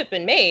that could have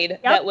been made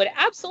that would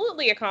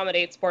absolutely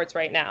accommodate sports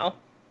right now.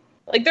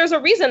 Like, there's a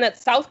reason that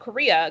South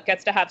Korea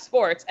gets to have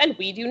sports and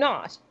we do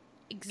not.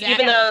 Exactly.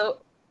 Even though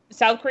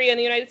South Korea and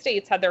the United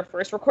States had their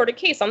first recorded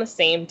case on the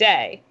same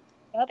day.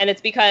 Yep. And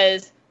it's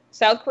because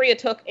South Korea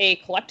took a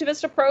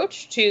collectivist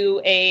approach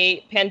to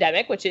a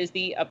pandemic, which is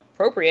the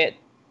appropriate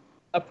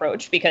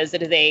approach because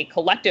it is a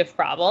collective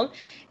problem.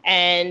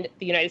 And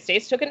the United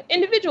States took an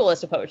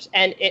individualist approach,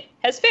 and it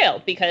has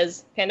failed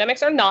because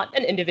pandemics are not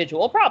an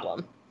individual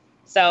problem.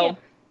 So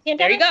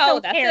there you go.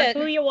 Don't That's care it.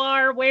 who you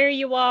are, where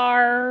you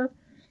are,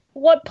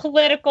 what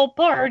political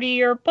party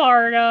you're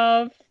part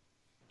of.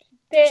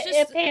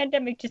 The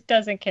pandemic just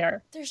doesn't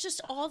care. There's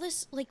just all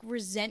this, like,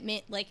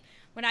 resentment. Like,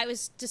 when I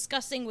was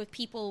discussing with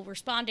people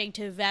responding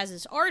to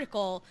Vaz's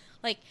article,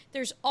 like,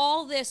 there's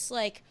all this,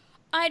 like,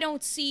 I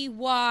don't see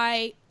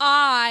why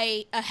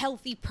I, a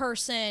healthy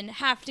person,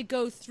 have to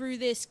go through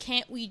this.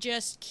 Can't we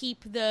just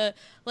keep the,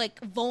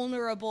 like,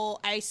 vulnerable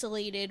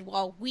isolated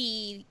while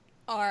we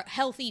are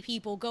healthy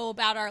people go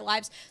about our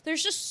lives?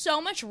 There's just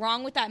so much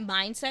wrong with that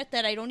mindset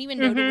that I don't even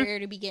know where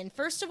to begin.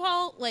 First of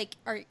all,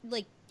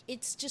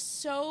 it's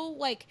just so,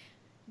 like,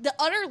 the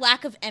utter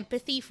lack of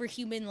empathy for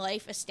human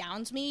life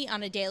astounds me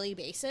on a daily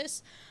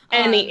basis.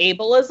 And the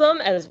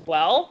ableism as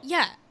well.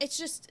 Yeah, it's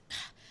just...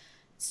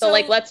 So,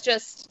 like, let's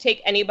just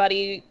take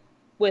anybody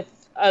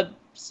with a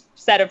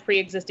set of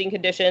pre-existing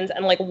conditions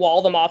and, like,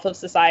 wall them off of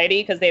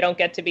society because they don't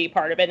get to be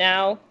part of it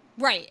now.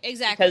 Right,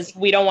 exactly. Because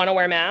we don't want to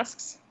wear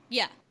masks.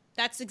 Yeah,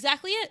 that's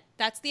exactly it.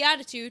 That's the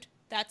attitude.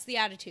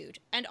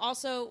 And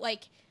also,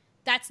 like,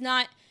 it's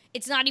not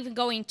even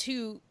going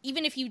to,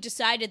 even if you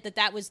decided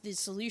that was the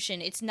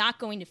solution, it's not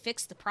going to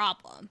fix the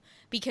problem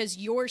because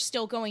you're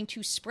still going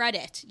to spread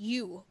it.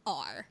 You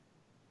are.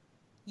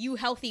 You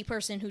healthy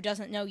person who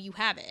doesn't know you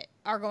have it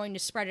are going to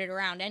spread it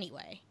around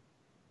anyway.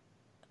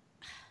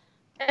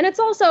 And it's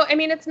also, I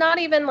mean, it's not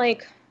even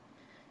like,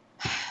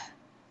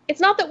 it's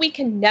not that we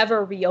can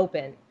never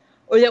reopen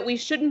or that we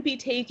shouldn't be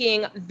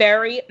taking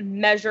very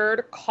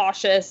measured,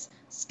 cautious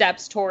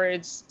steps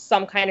towards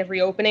some kind of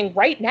reopening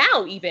right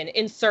now, even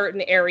in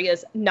certain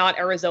areas, not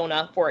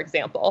Arizona, for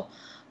example.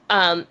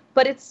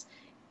 But it's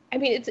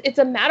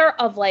a matter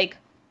of, like,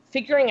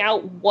 figuring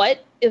out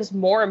what is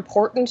more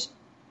important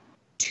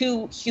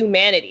to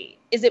humanity.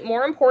 Is it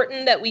more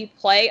important that we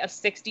play a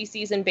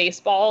 60-game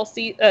baseball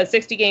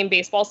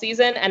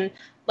season? And,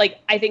 like,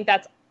 I think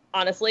that's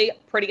honestly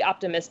pretty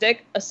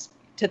optimistic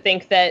to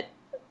think that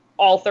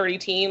all 30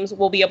 teams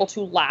will be able to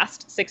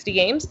last 60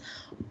 games.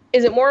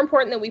 Is it more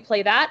important that we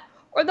play that,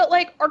 or that,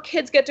 like, our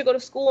kids get to go to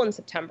school in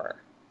September?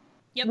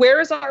 Yep.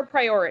 Where is our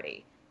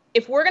priority?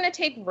 If we're going to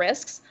take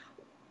risks,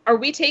 are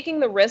we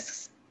taking the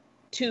risks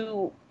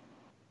to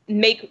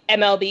make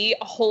MLB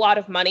a whole lot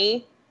of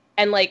money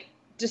and, like,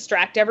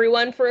 distract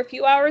everyone for a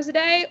few hours a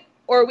day?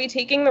 Or are we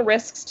taking the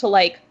risks to,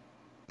 like,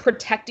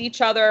 protect each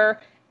other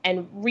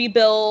and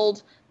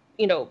rebuild,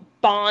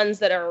 bonds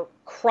that are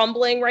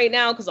crumbling right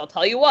now? Because I'll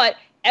tell you what,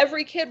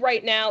 every kid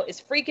right now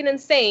is freaking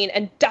insane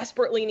and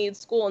desperately needs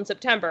school in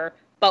September,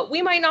 but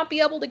we might not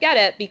be able to get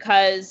it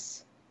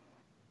because,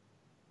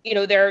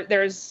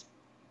 there's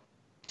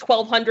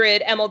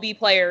 1,200 MLB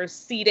players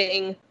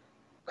seeding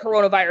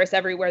coronavirus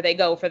everywhere they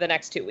go for the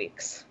next 2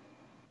 weeks.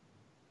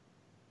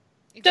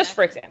 Exactly. Just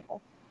for example.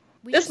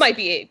 This might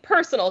be a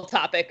personal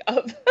topic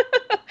of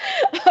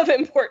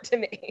import to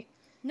me.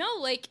 No,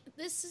 like,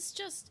 this is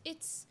just,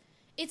 it's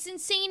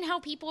insane how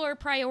people are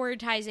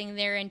prioritizing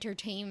their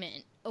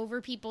entertainment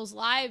over people's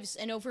lives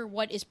and over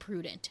what is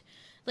prudent.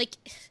 Like,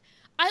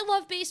 I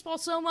love baseball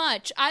so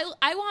much. I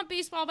want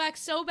baseball back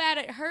so bad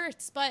it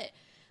hurts, but,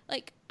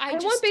 like, I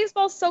want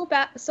baseball so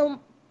bad,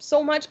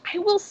 so much, I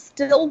will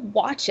still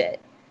watch it.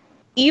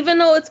 Even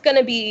though it's going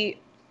to be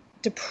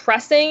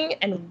depressing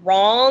and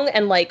wrong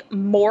and, like,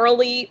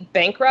 morally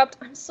bankrupt,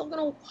 I'm still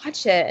gonna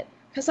watch it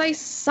because I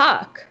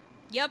suck.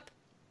 Yep,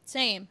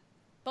 same.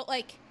 But,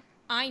 like,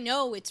 I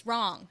know it's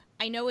wrong.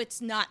 I know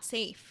it's not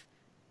safe.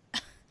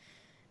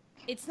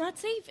 It's not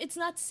safe. It's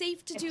not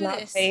safe to do this. It's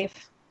not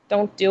safe.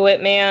 Don't do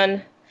it,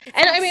 man.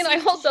 And I mean, I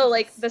also,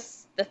 like, the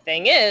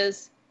thing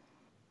is,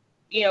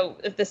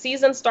 if the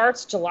season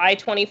starts July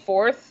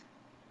 24th,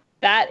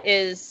 that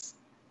is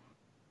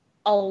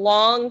a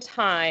long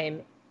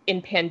time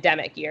in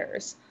pandemic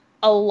years.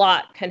 A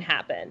lot can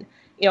happen.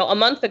 A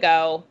month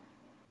ago,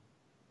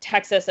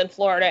 Texas and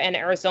Florida and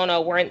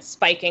Arizona weren't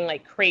spiking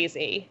like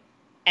crazy,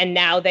 and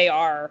now they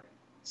are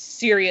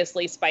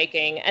seriously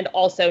spiking and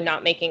also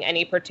not making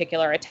any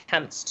particular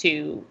attempts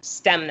to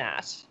stem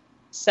that.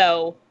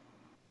 So,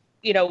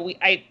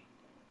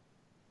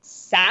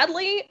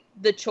 sadly,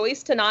 the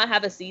choice to not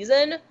have a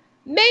season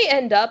may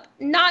end up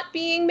not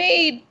being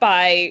made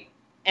by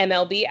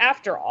MLB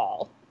after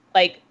all.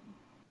 Like,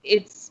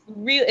 it's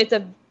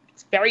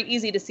very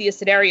easy to see a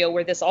scenario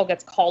where this all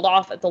gets called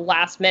off at the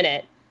last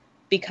minute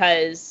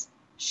because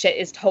shit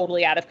is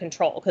totally out of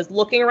control. Because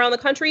looking around the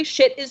country,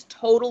 shit is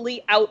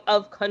totally out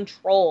of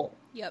control.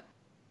 Yep.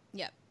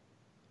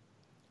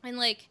 And,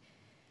 like,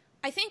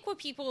 I think what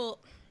people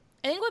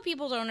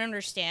don't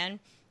understand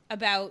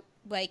about,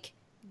 like,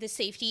 the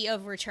safety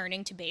of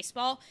returning to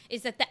baseball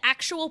is that the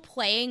actual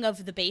playing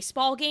of the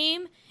baseball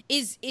game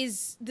is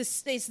the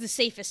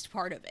safest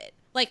part of it.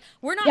 Like,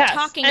 we're not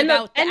talking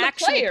about the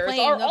actual players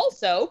playing are of...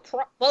 also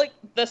like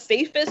the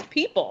safest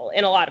people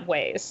in a lot of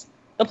ways.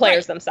 The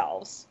players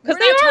themselves, because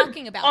they not are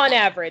talking about on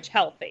that. average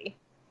healthy.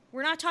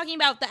 We're not talking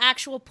about the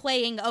actual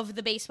playing of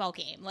the baseball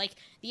game. Like,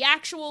 the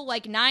actual,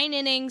 like, 9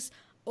 innings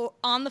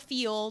on the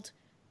field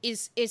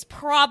is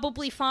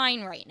probably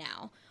fine right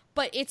now.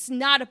 But it's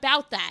not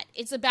about that.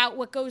 It's about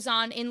what goes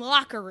on in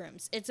locker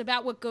rooms. It's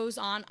about what goes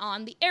on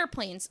the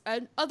airplanes,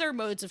 other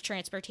modes of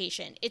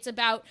transportation. It's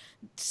about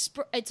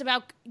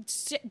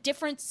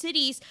different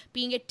cities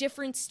being at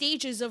different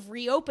stages of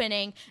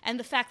reopening, and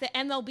the fact that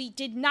MLB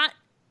did not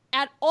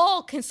at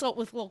all consult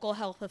with local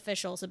health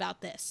officials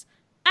about this.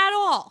 At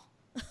all.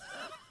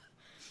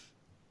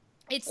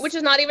 Which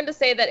is not even to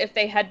say that if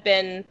they had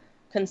been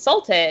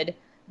consulted,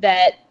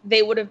 that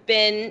they would have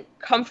been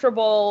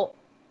comfortable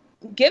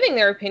giving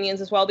their opinions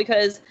as well,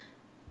 because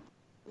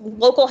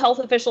local health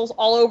officials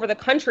all over the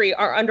country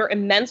are under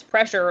immense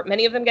pressure,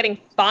 many of them getting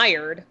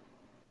fired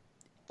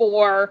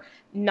for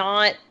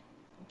not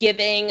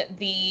giving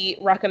the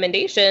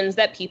recommendations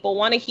that people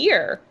want to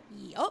hear.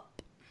 Yup.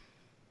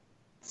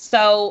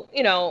 So,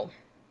 you know,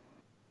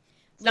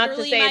 not to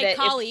Literally, say my that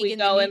colleague if we in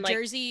go the and New like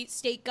Jersey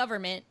state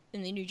government,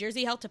 in the New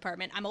Jersey Health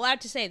Department, I'm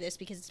allowed to say this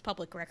because it's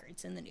public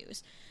records in the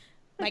news.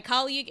 My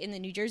colleague in the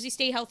New Jersey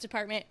State Health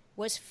Department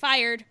was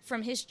fired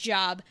from his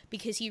job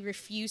because he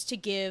refused to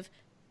give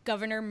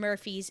Governor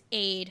Murphy's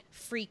aide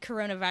free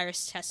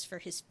coronavirus tests for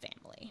his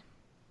family.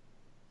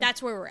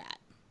 That's where we're at.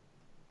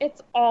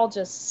 It's all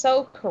just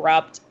so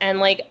corrupt.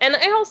 And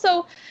I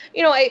also,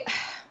 you know,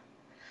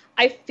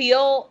 I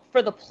feel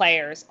for the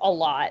players a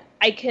lot.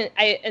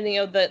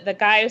 The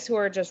guys who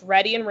are just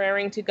ready and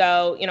raring to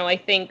go, you know, I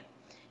think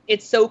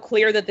it's so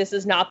clear that this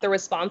is not the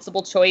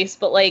responsible choice,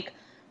 but like,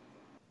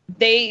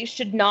 they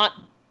should not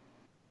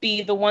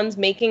be the ones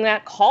making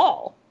that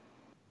call,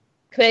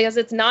 because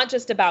it's not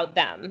just about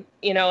them,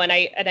 you know. And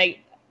I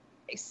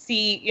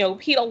see, you know,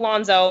 Pete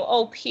Alonso.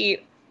 Oh,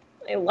 Pete,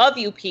 I love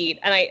you, Pete.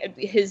 And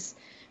his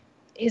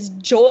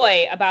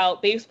joy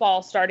about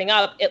baseball starting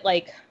up,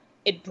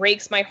 it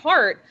breaks my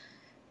heart,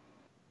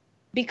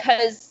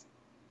 because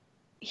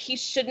he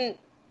shouldn't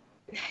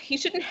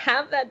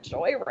have that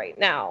joy right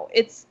now.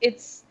 It's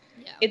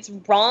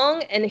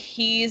wrong, and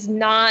he's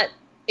not.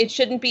 It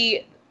shouldn't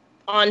be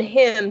on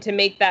him to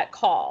make that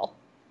call,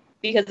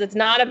 because it's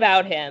not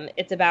about him.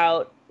 It's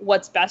about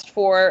what's best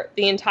for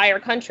the entire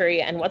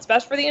country, and what's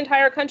best for the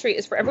entire country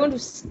is for everyone to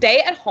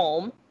stay at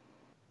home,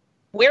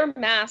 wear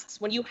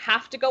masks when you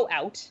have to go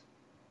out,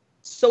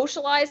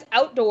 socialize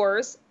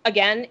outdoors,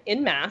 again,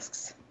 in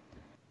masks.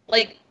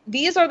 Like,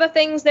 these are the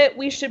things that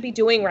we should be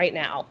doing right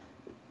now.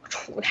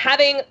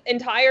 Having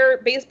entire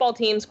baseball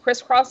teams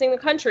crisscrossing the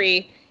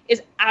country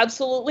is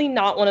absolutely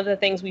not one of the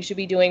things we should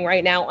be doing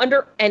right now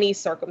under any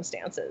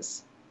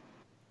circumstances.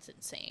 It's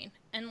insane.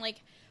 And,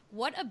 like,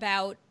 what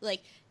about,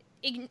 like,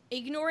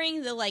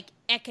 ignoring the, like,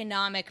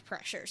 economic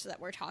pressures that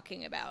we're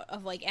talking about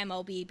of, like,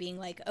 MLB being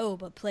like, oh,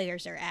 but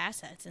players are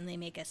assets and they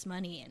make us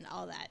money and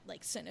all that,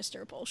 like,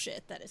 sinister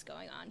bullshit that is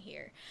going on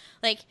here.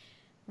 Like,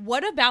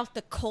 what about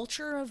the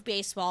culture of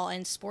baseball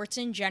and sports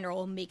in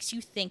general makes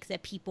you think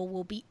that people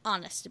will be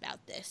honest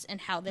about this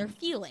and how they're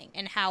feeling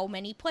and how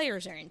many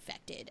players are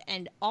infected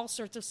and all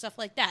sorts of stuff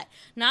like that?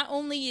 Not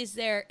only is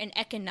there an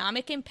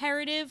economic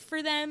imperative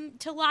for them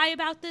to lie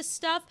about this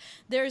stuff,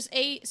 there's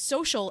a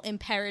social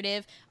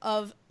imperative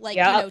of, like,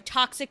 you know,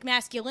 toxic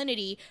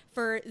masculinity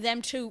for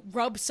them to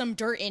rub some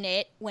dirt in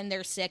it when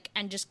they're sick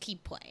and just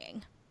keep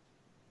playing.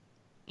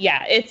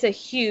 Yeah, it's a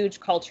huge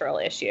cultural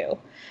issue.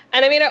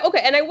 And I mean,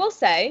 okay, and I will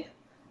say,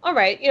 all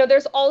right, you know, there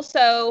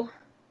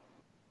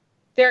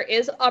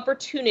is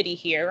opportunity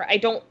here. I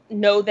don't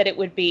know that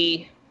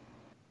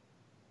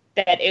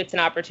it's an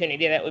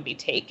opportunity that would be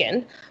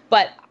taken,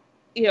 but,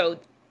 you know,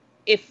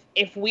 if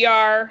we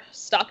are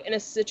stuck in a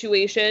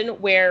situation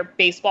where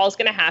baseball is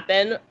going to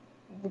happen,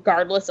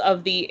 regardless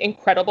of the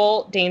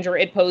incredible danger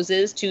it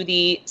poses to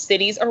the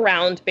cities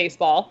around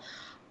baseball,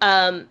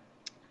 I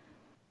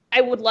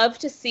would love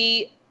to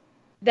see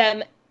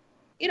them,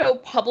 you know,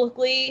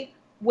 publicly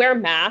wear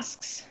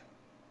masks.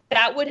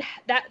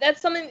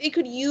 That's something they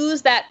could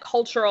use, that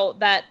cultural,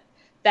 that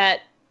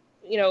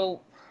you know,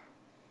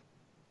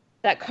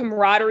 that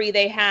camaraderie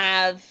they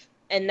have,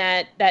 and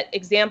that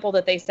example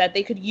that they set,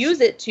 they could use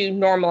it to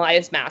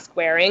normalize mask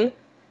wearing.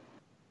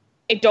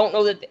 I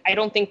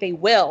don't think they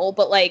will,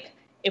 but, like,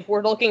 if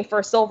we're looking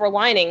for silver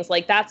linings,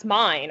 like, that's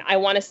mine. I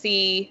want to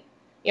see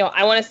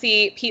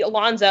Pete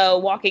Alonso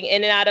walking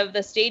in and out of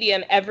the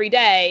stadium every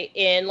day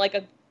in, like,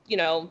 a, you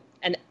know,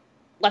 an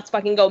let's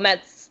fucking go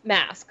Mets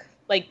mask.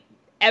 Like,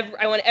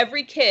 I want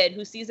every kid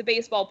who sees a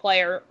baseball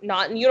player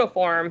not in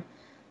uniform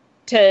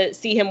to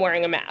see him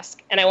wearing a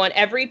mask. And I want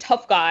every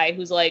tough guy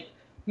who's like,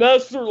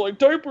 masks are like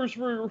diapers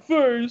for your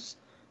face,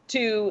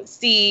 to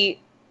see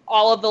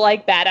all of the,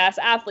 like, badass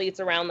athletes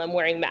around them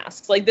wearing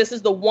masks. Like, this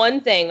is the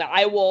one thing that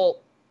I will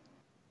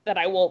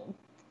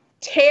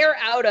tear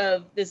out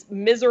of this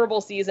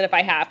miserable season if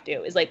I have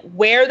to is like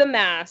wear the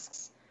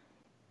masks,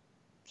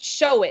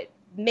 show it,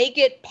 make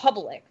it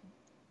public,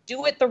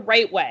 do it the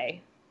right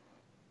way.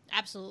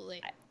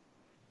 Absolutely.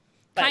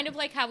 Kind of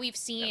like how we've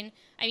seen,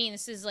 I mean,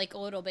 this is like a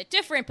little bit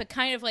different, but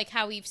kind of like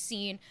how we've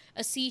seen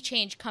a sea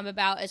change come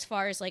about as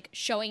far as like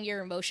showing your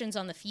emotions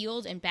on the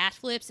field and bat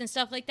flips and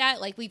stuff like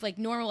that. Like we've like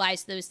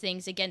normalized those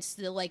things against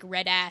the like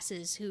red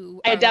asses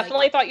who I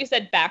definitely thought you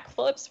said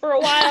backflips for a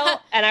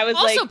while, and I was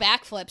also like,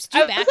 backflips.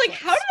 I was like,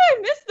 how did I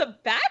miss the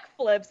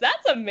backflips?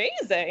 That's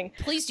amazing.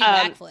 Please do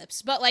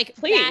backflips, but like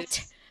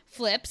please.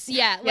 Flips,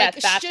 yeah, like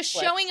just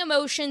showing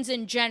emotions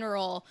in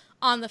general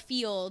on the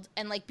field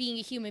and like being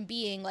a human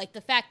being, like the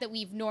fact that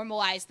we've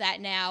normalized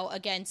that now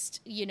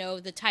against, you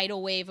know, the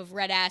tidal wave of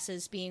red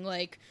asses being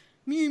like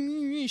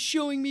me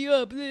showing me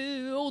up,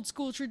 the old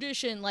school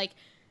tradition. Like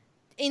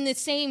in the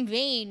same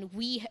vein,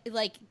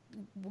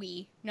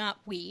 not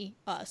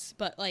us,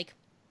 but like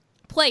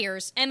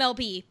players,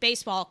 MLB,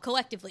 baseball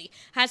collectively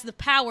has the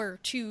power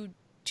to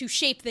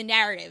shape the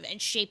narrative and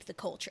shape the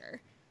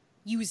culture.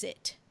 Use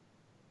it.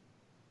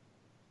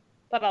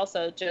 But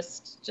also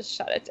just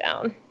shut it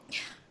down.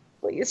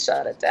 Please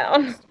shut it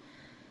down.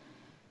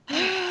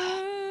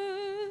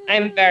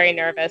 I'm very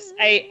nervous.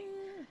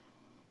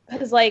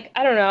 Because like,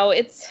 I don't know,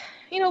 it's,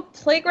 you know,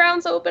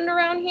 playgrounds opened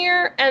around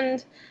here,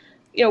 and,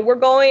 you know,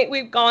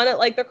 we've gone at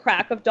like the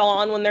crack of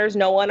dawn when there's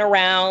no one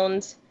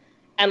around,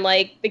 and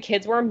like the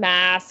kids wear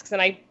masks,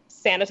 and I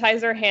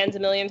sanitize their hands a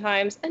million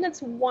times, and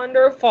it's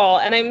wonderful.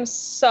 And I'm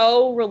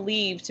so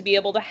relieved to be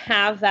able to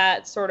have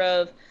that sort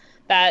of,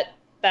 that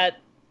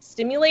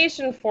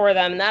stimulation for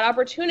them and that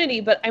opportunity.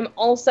 But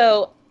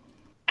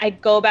I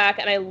go back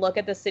and I look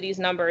at the city's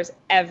numbers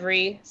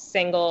every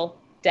single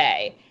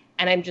day,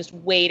 and I'm just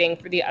waiting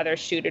for the other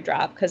shoe to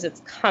drop because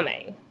it's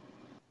coming.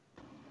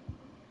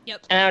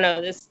 Yep. And I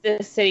don't know,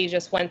 this city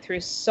just went through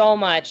so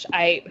much.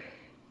 I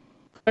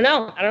don't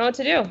know what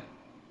to do.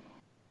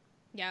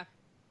 Yeah,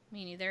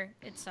 me neither.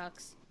 It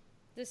sucks.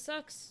 This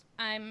sucks.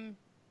 I don't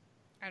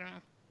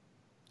know.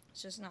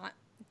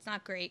 It's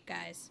not great,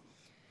 guys.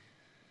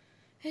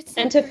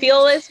 And to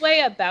feel this way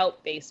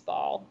about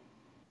baseball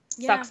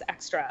sucks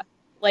extra.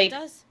 Like, it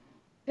does.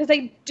 Because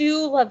I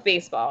do love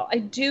baseball. I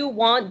do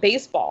want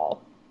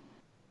baseball.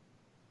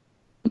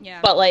 Yeah.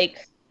 But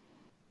like,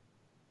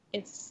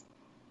 it's,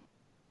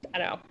 I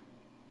don't know.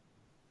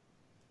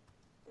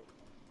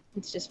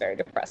 It's just very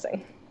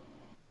depressing.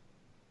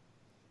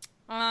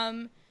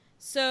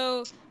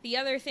 So the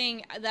other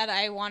thing that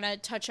I want to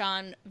touch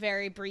on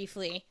very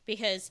briefly,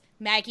 because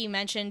Maggie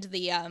mentioned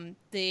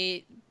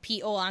the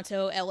Pete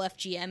Alonso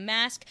LFGM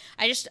mask.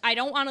 I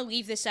don't want to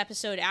leave this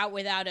episode out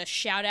without a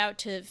shout out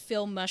to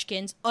Phil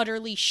Mushkin's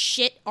utterly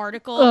shit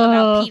article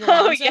about Pete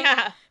Alonso. Oh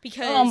yeah.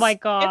 Because oh my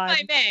god. If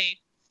I may,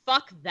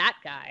 fuck that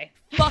guy.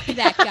 Fuck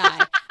that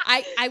guy.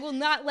 I will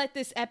not let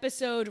this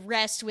episode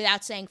rest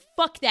without saying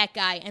fuck that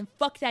guy and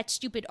fuck that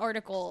stupid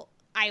article.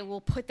 I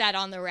will put that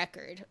on the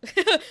record.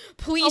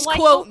 Please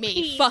quote me.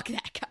 Pete, fuck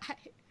that guy.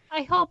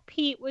 I hope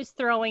Pete was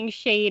throwing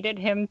shade at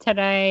him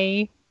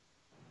today.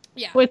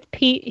 Yeah. With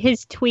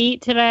his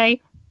tweet today.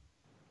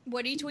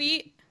 What did he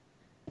tweet?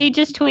 He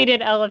just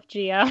tweeted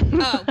LFGM.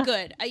 Oh,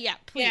 good. Yeah,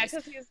 please.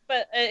 Yeah,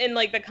 but in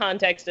like the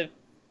context of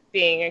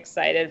being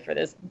excited for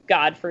this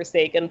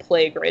godforsaken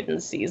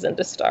plague-ridden season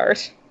to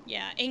start.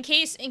 Yeah, in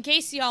case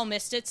y'all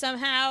missed it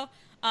somehow,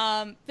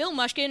 Phil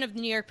Mushkin of the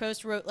New York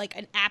Post wrote like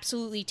an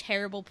absolutely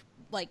terrible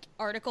like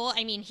article.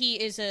 I mean, he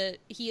is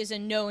a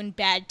known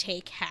bad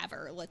take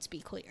haver, let's be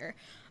clear.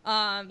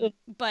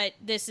 But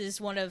this is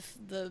one of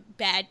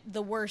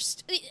the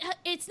worst.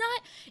 It's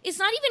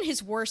not even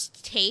his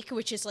worst take,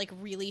 which is like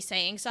really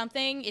saying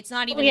something. It's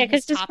not even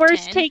because his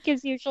worst take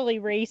is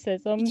usually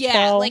racism.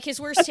 Yeah, so. like his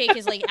worst take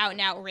is like out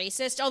and out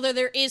racist. Although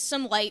there is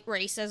some light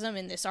racism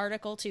in this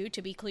article too,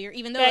 to be clear.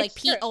 Even though That's like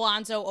Pete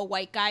Alonso, a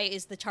white guy,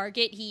 is the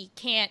target, he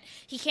can't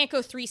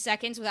go 3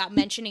 seconds without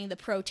mentioning the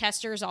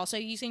protesters also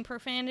using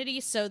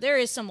profanity. So there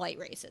is some light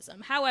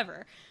racism.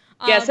 However.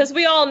 Yes, as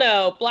we all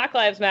know, Black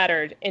Lives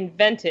Matter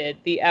invented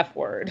the F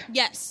word.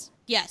 Yes,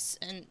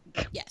 and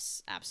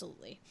yes,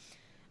 absolutely.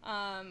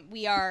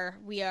 We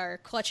are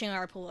clutching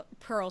our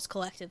pearls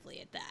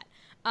collectively at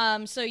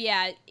that. So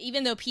yeah,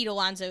 even though Pete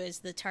Alonso is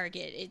the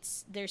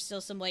target, there's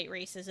still some light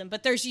racism,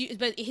 but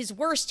his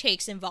worst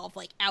takes involve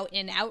like out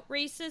and out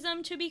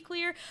racism, to be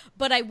clear.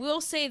 But I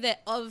will say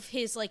that of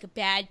his like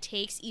bad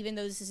takes, even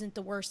though this isn't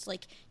the worst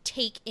like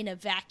take in a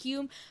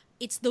vacuum,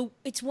 it's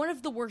one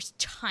of the worst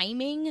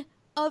timing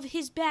of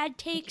his bad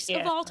takes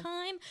of all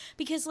time,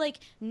 because like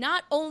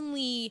not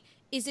only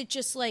is it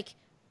just like,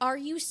 are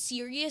you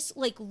serious?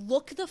 Like,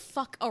 look the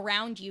fuck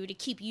around you, to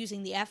keep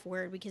using the F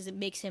word because it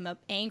makes him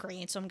angry,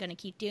 and so I'm gonna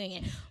keep doing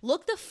it.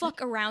 Look the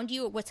fuck around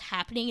you at what's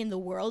happening in the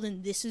world,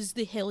 and this is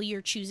the hill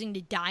you're choosing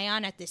to die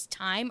on at this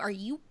time. Are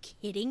you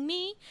kidding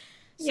me?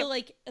 So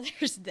like,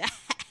 there's that.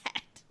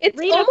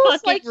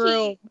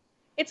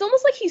 It's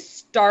almost like he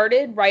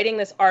started writing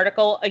this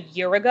article a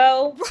year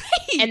ago,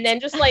 right? And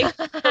then just like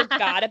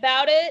forgot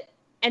about it,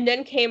 and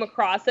then came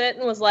across it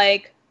and was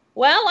like,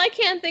 well, I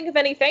can't think of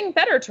anything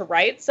better to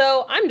write,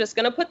 so I'm just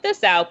going to put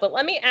this out. But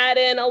let me add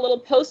in a little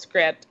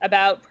postscript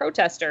about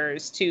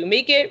protesters to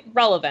make it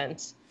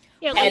relevant.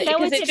 Yeah, And that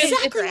was because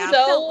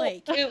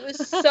it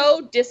was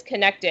so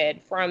disconnected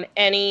from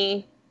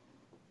any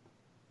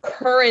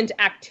current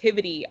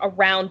activity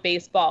around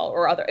baseball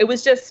or other. It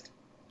was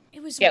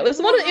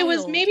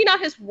maybe not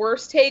his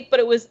worst take, but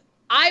it was,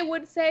 I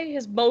would say,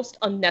 his most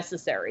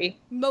unnecessary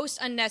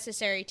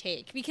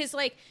take, because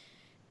again,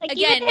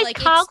 again, his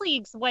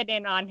colleagues went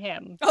in on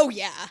him. Oh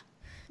yeah.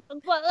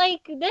 But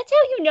that's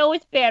how you know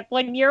it's bad,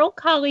 when your own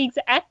colleagues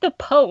at the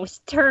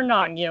Post turn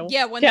on you.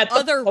 Yeah, when the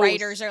other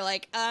writers are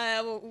like,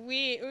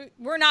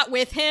 we're not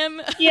with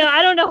him. Yeah,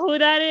 I don't know who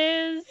that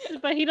is,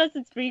 but he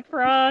doesn't speak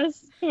for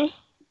us.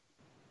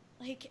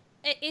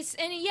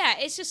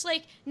 It's just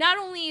not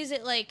only is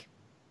it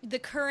the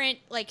current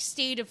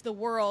state of the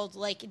world,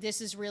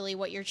 this is really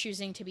what you're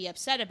choosing to be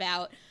upset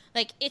about.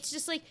 It's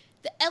just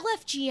the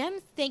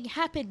LFGM thing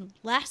happened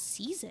last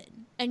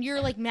season, and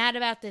you're mad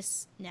about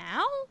this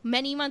now,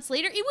 many months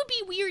later. It would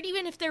be weird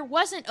even if there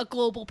wasn't a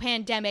global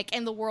pandemic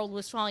and the world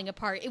was falling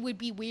apart. It would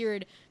be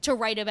weird to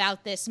write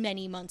about this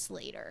many months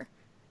later.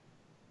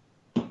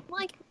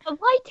 Why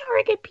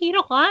target Pete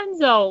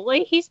Alonso?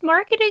 He's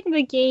marketing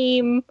the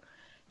game.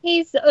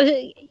 He's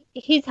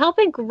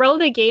helping grow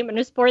the game in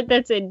a sport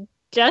that's in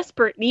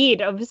desperate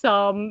need of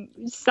some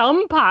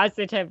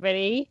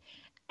positivity,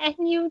 and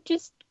you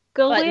just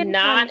go in. But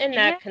not in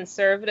that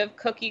conservative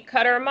cookie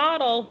cutter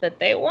model that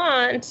they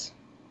want.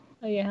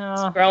 Yeah,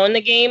 it's growing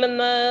the game in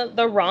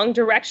the wrong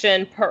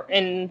direction.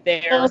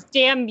 Those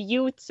damn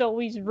Utes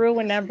always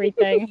ruin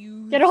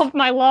everything. Get off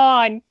my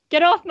lawn.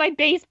 Get off my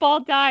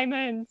baseball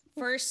diamonds.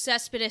 First,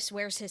 Cespedes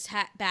wears his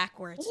hat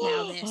backwards.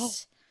 Now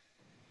this.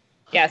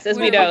 Yes, as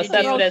we know,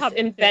 Cespedes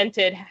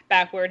invented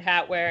backward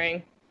hat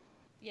wearing.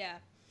 Yeah.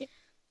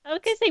 I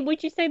was going to say,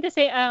 would you say the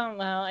same?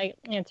 I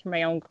answered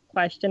my own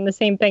question. The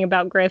same thing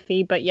about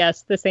Griffey, but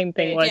yes, the same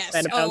thing was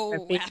said about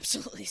Griffey.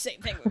 Absolutely, same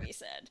thing would be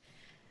said.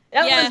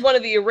 That was one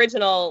of the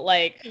original,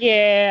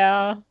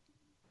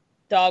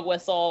 dog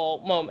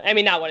whistle moment. I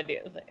mean, not one of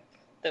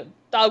the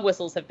dog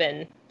whistles have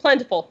been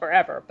plentiful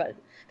forever, but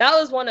that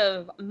was one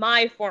of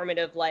my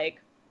formative,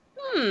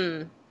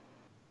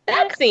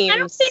 that seems I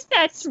don't think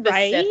that's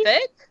specific.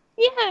 Right.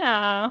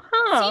 Yeah,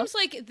 huh. Seems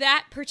like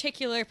that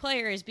particular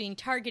player is being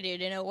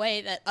targeted in a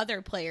way that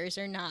other players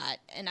are not,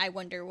 and I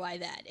wonder why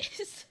that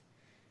is.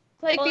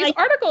 These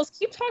articles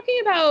keep talking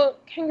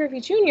about Ken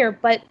Griffey Jr.,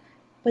 but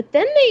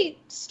then they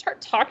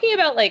start talking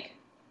about,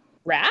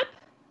 rap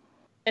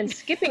and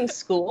skipping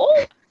school?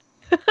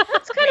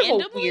 That's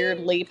kind of a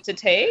weird leap to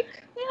take.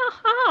 Yeah,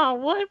 huh.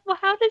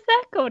 How does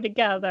that go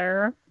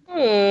together?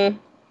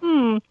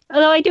 Although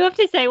I do have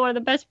to say, one of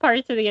the best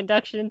parts of the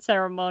induction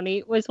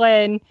ceremony was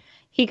when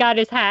he got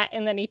his hat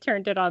and then he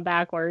turned it on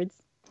backwards.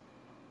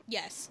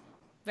 Yes.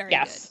 Very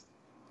good.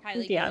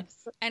 Highly good.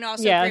 And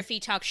also Griffey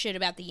talked shit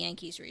about the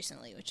Yankees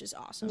recently, which is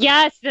awesome.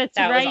 Yes, that's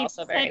that right. Was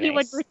also very nice. He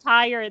would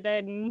retire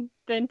then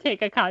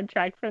take a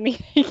contract from the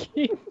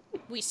Yankees.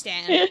 We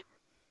stand.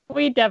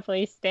 We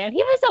definitely stand.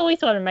 He was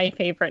always one of my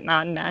favorite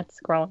non-Nets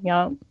growing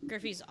up.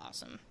 Griffey's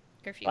awesome.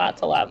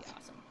 Lots of love.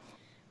 Awesome.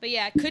 But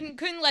yeah,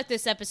 couldn't let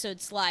this episode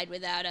slide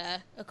without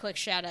a quick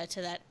shout out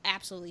to that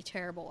absolutely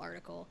terrible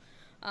article.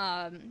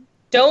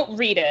 Don't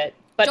read it.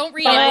 But don't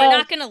read it. We're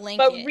not going to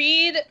link it. But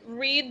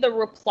read the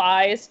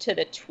replies to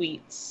the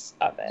tweets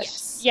of it.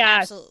 Yes,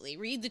 absolutely.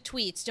 Read the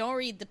tweets. Don't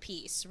read the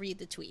piece. Read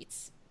the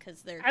tweets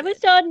because they're. I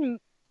was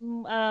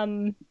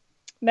on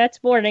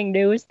Mets Morning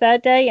News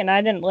that day, and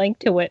I didn't link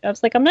to it. I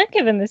was like, I'm not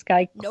giving this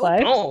guy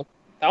clicks. Nope.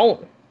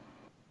 Don't.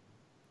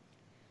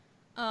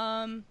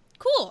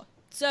 Cool.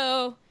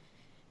 So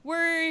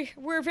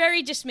we're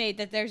very dismayed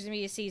that there's gonna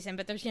be a season,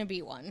 but there's gonna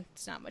be one.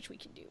 It's not much we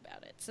can do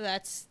about it. So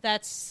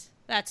that's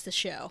the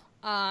show.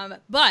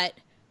 But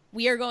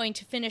we are going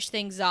to finish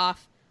things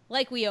off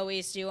like we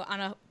always do on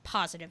a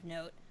positive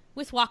note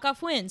with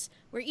walk-off wins,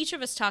 where each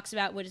of us talks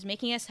about what is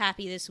making us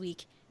happy this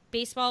week,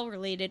 baseball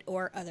related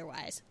or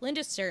otherwise.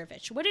 Linda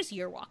Surovich, what is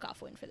your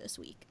walk-off win for this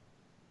week?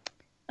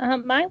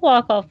 My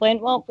walk-off win,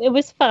 well, it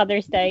was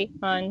Father's Day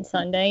on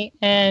Sunday,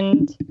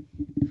 and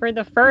for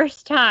the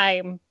first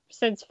time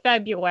since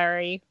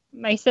February,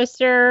 my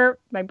sister,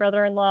 my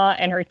brother-in-law,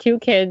 and her 2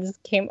 kids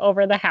came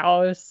over the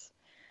house,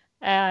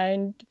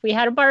 and we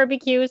had a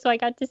barbecue, so I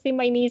got to see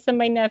my niece and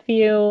my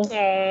nephew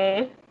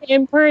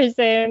in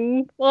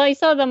person. Well, I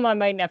saw them on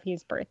my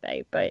nephew's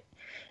birthday, but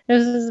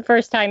this is the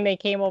first time they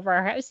came over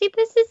our house. See,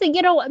 this is,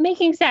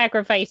 making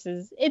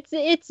sacrifices.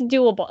 It's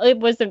doable. It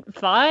wasn't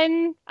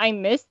fun. I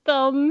missed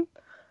them,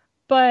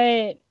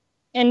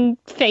 and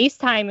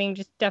FaceTiming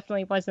just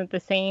definitely wasn't the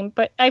same.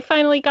 But I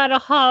finally got a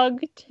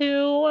hug,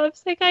 too. I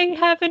was like, I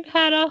haven't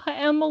had a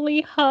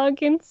Emily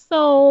hug in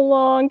so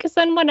long. Because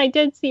then when I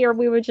did see her,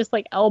 we would just,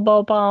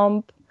 elbow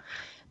bump.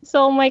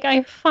 So I'm like,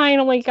 I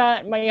finally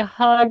got my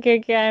hug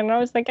again. I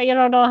was like, I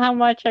don't know how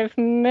much I've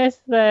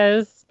missed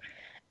this.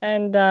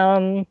 And,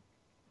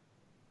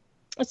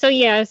 so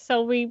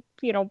we,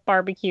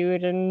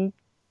 barbecued and,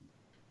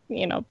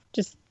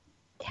 just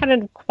had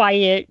a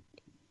quiet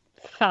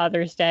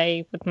Father's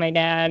Day with my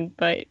dad,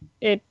 but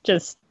it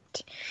just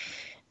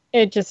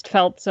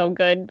felt so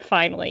good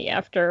finally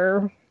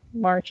after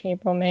March,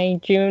 April, May,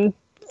 June,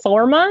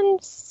 4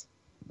 months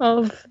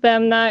of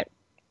them not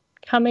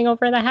coming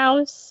over the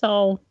house.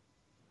 So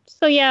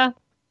yeah,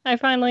 I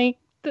finally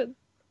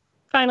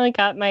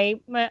got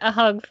a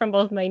hug from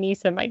both my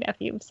niece and my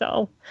nephew.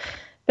 So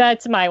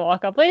that's my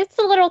walk up. But it's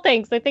the little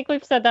things. I think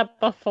we've said that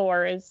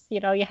before, is, you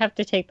have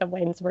to take the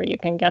wins where you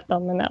can get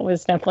them. And that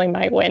was definitely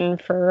my win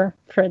for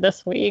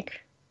this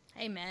week.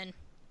 Amen.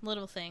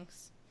 Little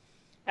things.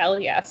 Hell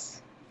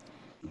yes.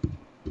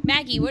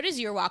 Maggie, what is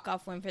your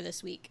walk-off win for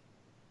this week?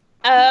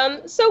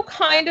 So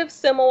kind of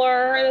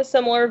similar, in a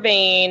similar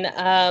vein.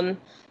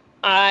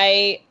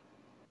 I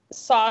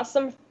saw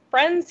some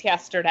friends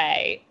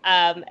yesterday,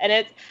 and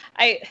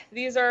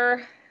these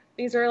are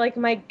like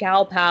my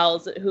gal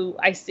pals who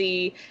I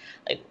see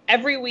like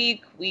every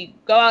week. We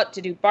go out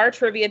to do bar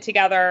trivia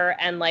together,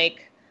 and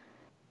like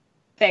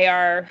they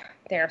are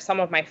some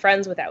of my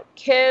friends without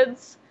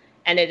kids,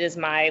 and it is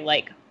my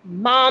like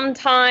mom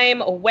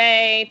time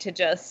away to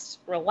just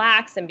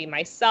relax and be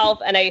myself.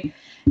 And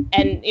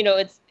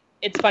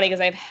it's funny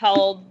because I've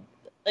held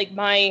like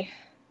my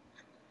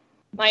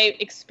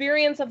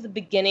experience of the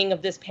beginning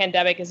of this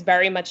pandemic is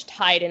very much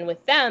tied in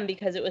with them,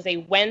 because it was a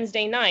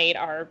Wednesday night,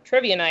 our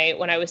trivia night,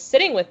 when I was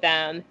sitting with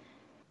them,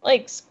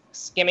 like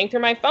skimming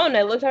through my phone, and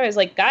I looked at it, I was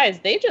like, guys,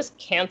 they just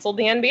canceled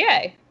the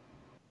NBA.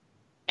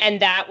 And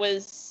that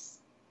was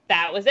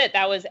it.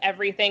 That was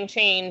everything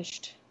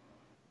changed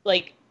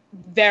like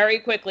very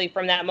quickly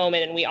from that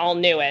moment, and we all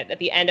knew it. At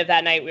the end of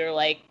that night, we were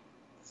like,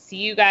 see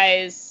you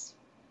guys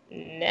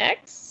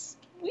next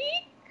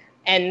week.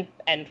 And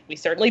we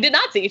certainly did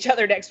not see each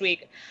other next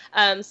week.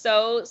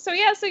 So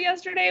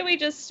yesterday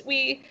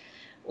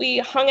we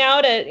hung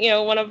out at,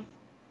 one of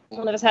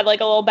us had like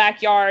a little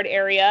backyard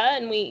area,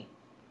 and we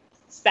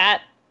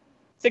sat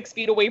 6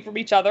 feet away from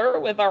each other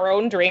with our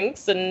own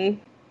drinks,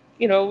 and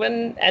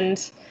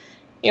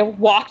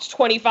walked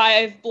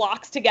 25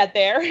 blocks to get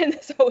there. And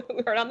so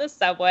we were on the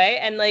subway,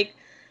 and like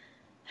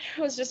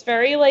it was just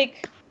very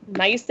like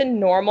nice and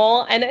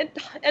normal, and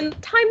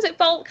times it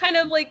felt kind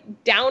of like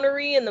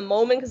downery in the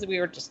moment, because we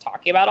were just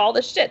talking about all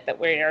the shit that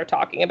we are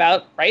talking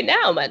about right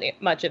now,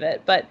 much of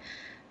it. But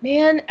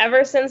man,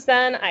 ever since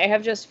then, I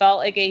have just felt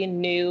like a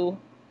new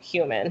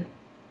human.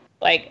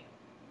 Like,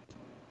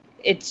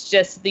 it's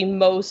just the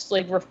most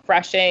like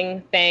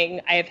refreshing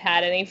thing I have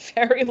had in a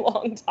very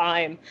long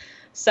time.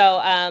 So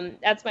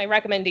that's my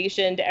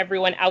recommendation to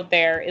everyone out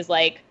there, is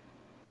like,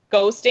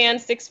 go stand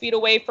 6 feet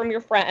away from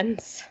your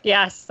friends.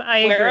 Yes,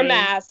 I Wear agree. a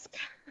mask.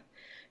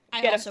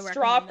 I Get also a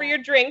straw for that. your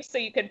drink so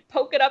you can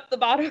poke it up the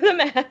bottom of the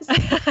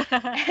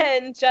mask.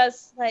 And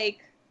just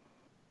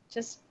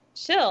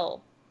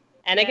chill.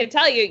 And I can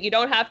tell you, you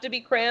don't have to be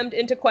crammed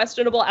into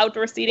questionable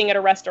outdoor seating at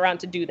a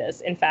restaurant to do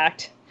this. In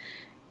fact,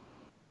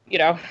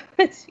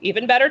 it's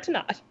even better to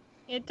not.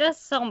 It does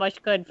so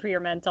much good for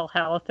your mental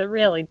health. It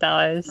really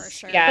does. For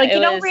sure. Yeah, like, you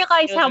don't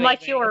realize how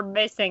much amazing. you were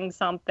missing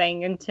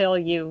something until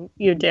you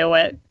do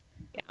it.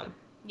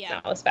 Yeah, No,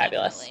 it was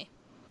fabulous. Definitely.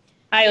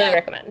 Highly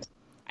recommend.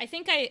 I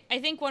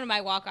think one of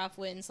my walk-off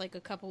wins like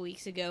a couple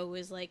weeks ago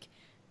was like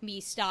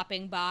me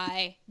stopping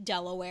by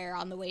Delaware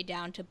on the way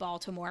down to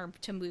Baltimore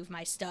to move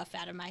my stuff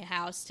out of my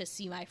house to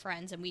see my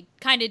friends, and we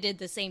kind of did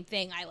the same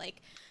thing. I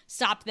like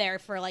stopped there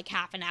for like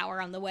half an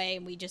hour on the way,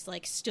 and we just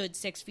like stood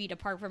 6 feet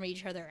apart from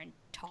each other and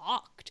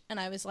talked. And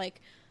I was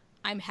like,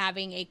 I'm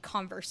having a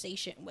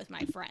conversation with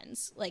my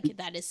friends. Like,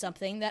 that is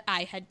something that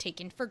I had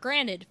taken for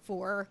granted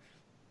for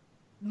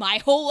my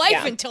whole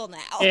life until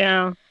now.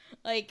 Yeah.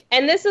 Like,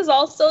 and this is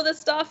also the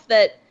stuff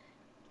that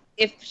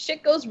if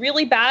shit goes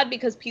really bad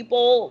because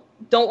people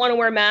don't want to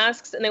wear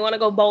masks and they want to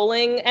go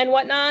bowling and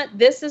whatnot,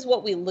 this is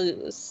what we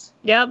lose.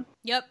 Yep.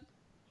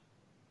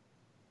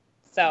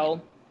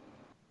 So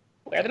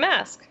wear the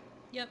mask.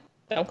 Yep.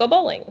 Don't go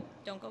bowling.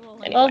 Don't go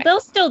bowling. Anyway. Well, they'll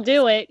still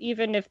do it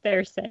even if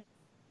they're sick.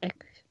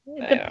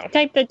 The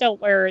type that don't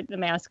wear the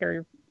mask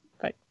are,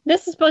 but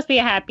this is supposed to be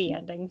a happy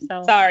ending,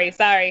 so. Sorry.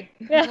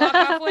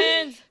 Walk-off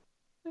wins.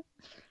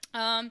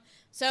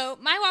 So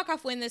my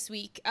walk-off win this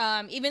week,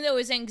 even though it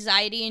was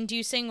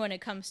anxiety-inducing when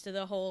it comes to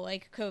the whole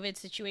like COVID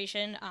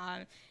situation,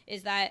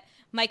 is that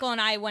Michael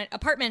and I went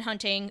apartment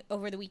hunting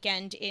over the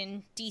weekend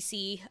in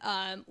DC.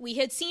 We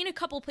had seen a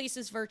couple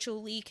places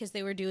virtually because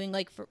they were doing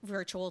like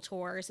virtual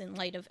tours in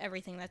light of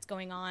everything that's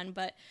going on,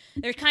 but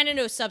there's kind of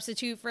no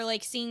substitute for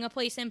like seeing a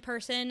place in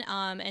person.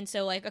 And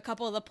so like a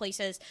couple of the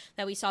places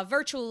that we saw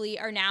virtually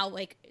are now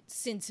like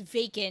since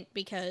vacant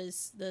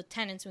because the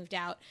tenants moved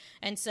out.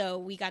 And so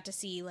we got to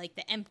see like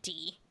the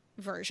empty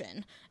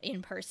version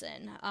in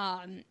person.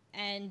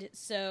 And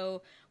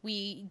so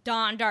we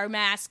donned our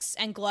masks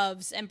and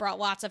gloves and brought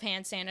lots of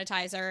hand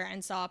sanitizer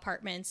and saw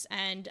apartments.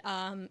 And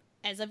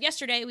as of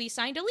yesterday, we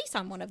signed a lease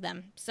on one of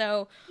them.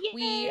 So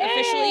we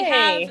officially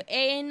have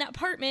an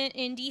apartment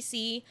in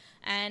DC,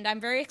 and I'm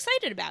very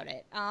excited about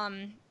it.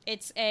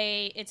 It's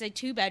a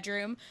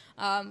 2-bedroom.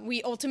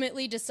 We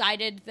ultimately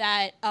decided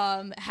that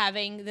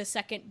having the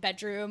second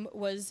bedroom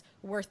was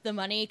worth the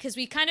money because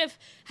we kind of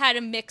had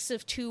a mix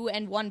of 2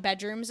 and 1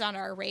 bedrooms on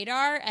our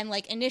radar. And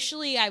like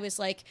initially I was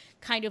like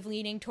kind of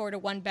leaning toward a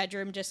 1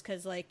 bedroom just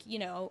because like, you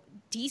know,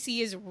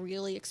 DC is a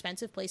really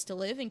expensive place to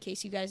live in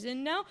case you guys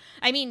didn't know.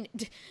 I mean,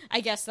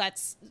 I guess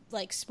that's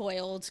like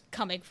spoiled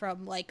coming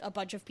from like a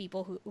bunch of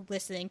people who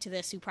listening to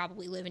this who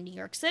probably live in New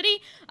York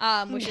City,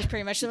 which is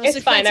pretty much the most expensive.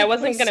 It's fine. I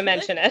wasn't going to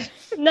mention it.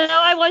 No,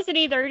 I wasn't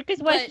either because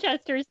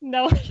Westchester's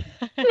no.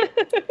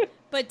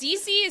 But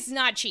DC is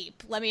not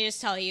cheap, let me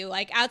just tell you.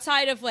 Like,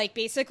 outside of, like,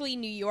 basically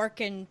New York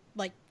and,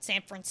 like,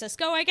 San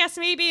Francisco, I guess,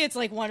 maybe, it's,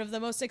 like, one of the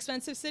most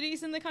expensive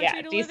cities in the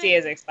country to live in. DC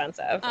is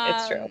expensive.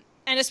 It's true.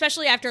 And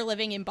especially after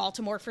living in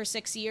Baltimore for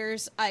 6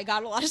 years, I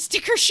got a lot of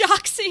sticker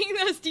shock seeing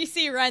those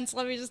DC rents,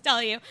 let me just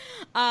tell you.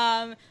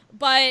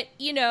 But,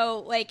 you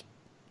know, like,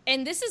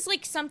 and this is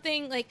like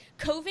something like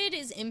COVID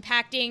is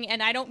impacting,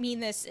 and I don't mean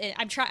this.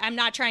 I'm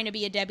not trying to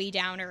be a Debbie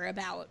Downer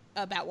about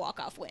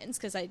walk-off wins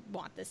because I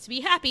want this to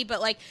be happy.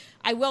 But like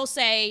I will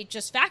say,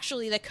 just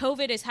factually, that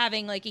COVID is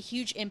having like a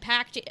huge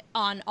impact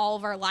on all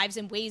of our lives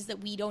in ways that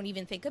we don't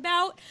even think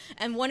about.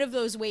 And one of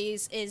those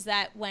ways is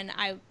that when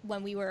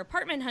we were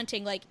apartment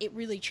hunting, like it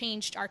really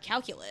changed our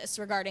calculus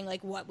regarding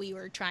like what we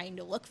were trying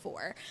to look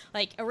for.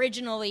 Like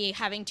originally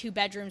having 2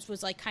 bedrooms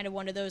was like kind of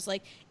one of those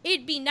like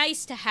it'd be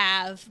nice to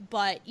have,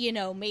 but you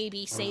know,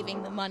 maybe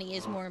saving the money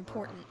is more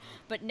important.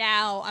 But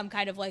now I'm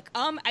kind of like,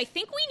 I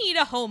think we need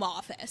a home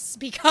office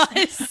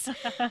because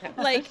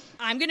like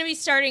I'm going to be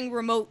starting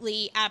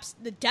remotely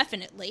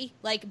definitely.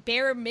 Like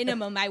bare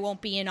minimum I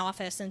won't be in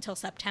office until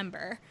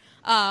September.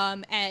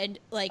 And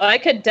like I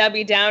could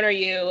Debbie Downer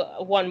you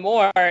one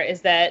more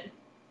is that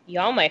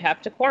y'all might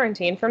have to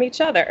quarantine from each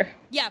other.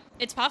 Yeah,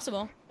 it's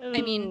possible. Ooh,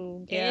 I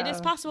mean, it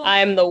is possible.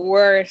 I'm the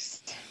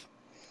worst.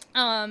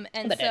 And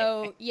but so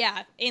anyway.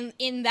 Yeah,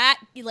 in that,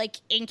 like,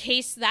 in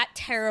case that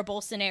terrible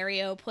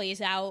scenario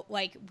plays out,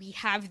 like, we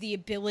have the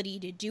ability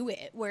to do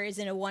it, whereas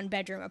in a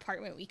 1-bedroom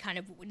apartment we kind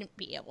of wouldn't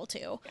be able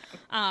to.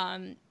 Yeah.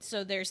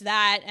 So there's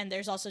that, and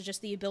there's also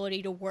just the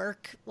ability to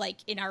work like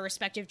in our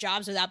respective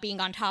jobs without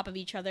being on top of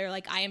each other.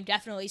 Like I am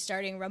definitely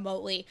starting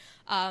remotely.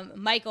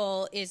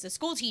 Michael is a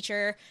school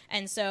teacher,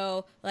 and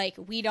so like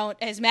we don't,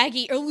 as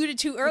Maggie alluded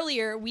to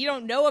earlier, we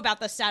don't know about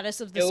the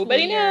status of the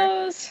Nobody school year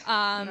knows.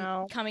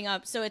 Coming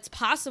up. So it's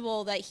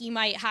possible that he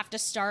might have to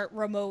start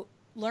remote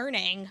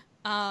learning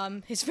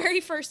his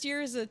very first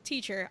year as a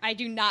teacher. I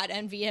do not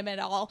envy him at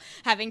all,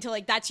 having to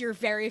like that's your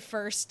very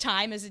first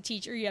time as a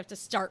teacher, you have to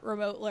start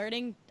remote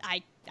learning.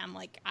 I'm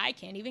like, I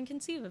can't even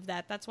conceive of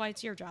that. That's why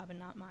it's your job and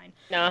not mine.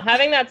 No,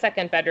 having that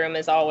second bedroom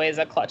is always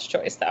a clutch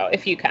choice, though,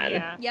 if you can.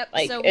 Yeah. Yep.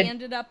 Like, so we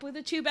ended up with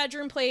a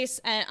 2-bedroom place,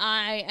 and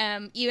I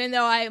am, even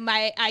though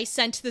I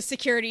sent the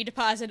security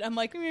deposit, I'm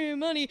like,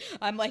 money.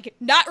 I'm like,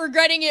 not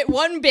regretting it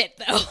one bit,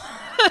 though.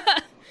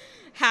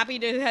 Happy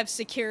to have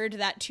secured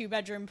that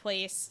 2-bedroom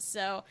place.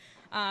 So,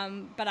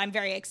 but I'm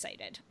very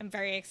excited.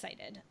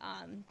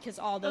 Because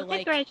all the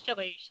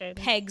congratulations.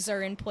 Pegs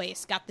are in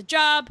place. Got the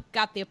job,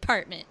 got the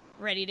apartment,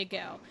 ready to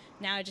go.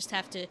 Now I just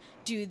have to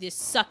do this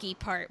sucky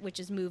part, which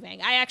is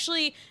moving. I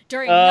actually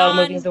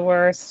moving's the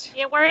worst.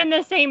 Yeah, we're in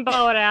the same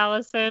boat,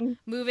 Allison.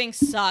 Moving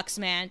sucks,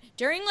 man.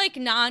 During like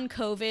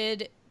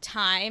non-COVID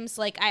times,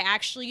 like I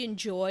actually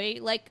enjoy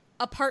like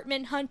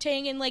apartment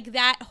hunting and like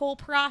that whole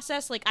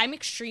process. Like I'm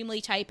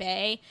extremely type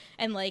A,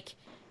 and like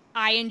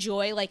I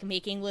enjoy like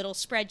making little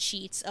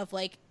spreadsheets of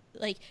like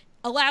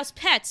allows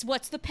pets,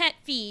 what's the pet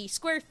fee,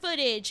 square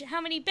footage, how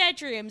many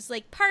bedrooms,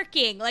 like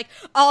parking, like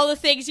all the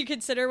things you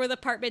consider with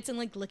apartments, and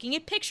like looking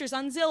at pictures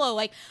on Zillow.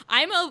 Like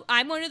I'm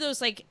one of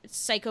those like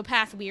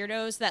psychopath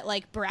weirdos that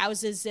like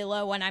browses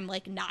Zillow when I'm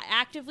like not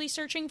actively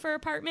searching for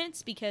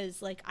apartments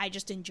because like I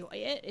just enjoy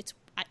it.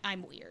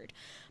 I'm weird.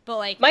 But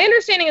like my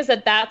understanding is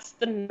that that's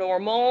the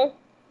normal,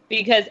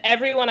 because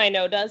everyone I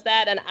know does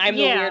that, and I'm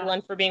the weird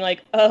one for being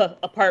like,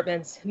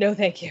 apartments, no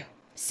thank you.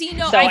 See,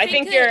 no, so I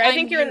think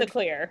you're in the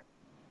clear.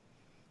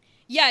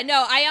 Yeah,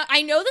 no,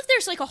 I know that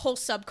there's like a whole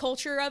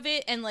subculture of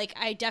it, and like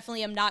I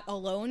definitely am not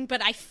alone,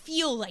 but I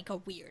feel like a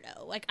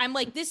weirdo. Like I'm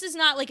like this is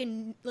not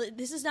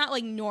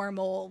like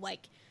normal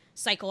like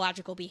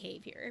psychological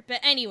behavior.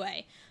 But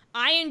anyway,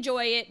 I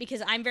enjoy it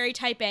because I'm very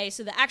type A,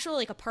 so the actual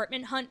like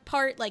apartment hunt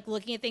part, like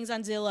looking at things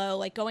on Zillow,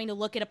 like going to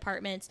look at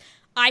apartments,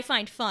 I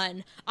find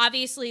fun.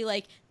 Obviously,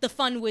 like the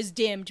fun was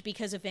dimmed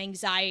because of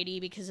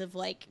anxiety because of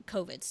like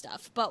COVID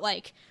stuff, but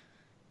like,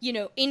 you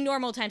know, in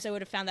normal times I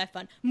would have found that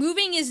fun.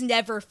 Moving is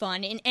never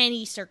fun in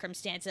any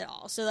circumstance at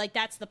all. So like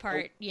that's the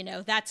part, you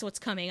know, that's what's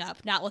coming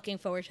up. Not looking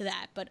forward to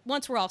that. But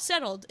once we're all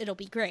settled, it'll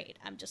be great.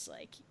 I'm just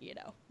like, you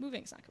know,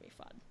 moving's not going to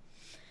be fun.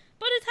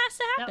 But it has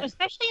to happen. No,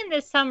 especially in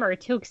this summer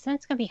too, because then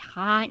it's going to be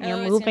hot and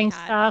you're moving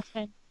stuff.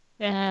 And,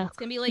 it's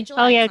going to be late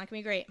July. It's not going to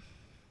be great.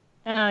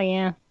 Oh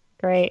yeah,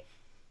 great.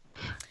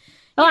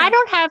 Well, I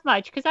don't have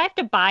much because I have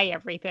to buy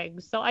everything.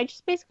 So I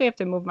just basically have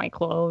to move my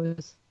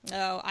clothes.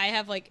 Oh, I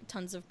have like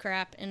tons of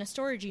crap in a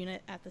storage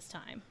unit at this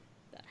time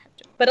that I have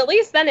to. But at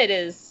least then it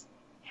is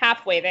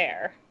halfway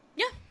there.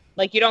 Yeah.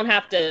 Like, you don't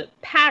have to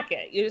pack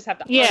it. You just have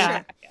to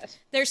unpack it.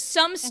 There's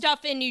some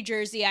stuff in New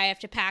Jersey I have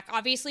to pack.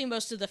 Obviously,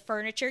 most of the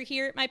furniture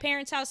here at my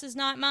parents' house is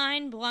not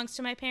mine. Belongs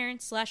to my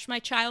parents / my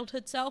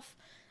childhood self.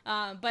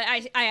 But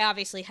I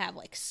obviously have,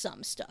 like,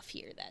 some stuff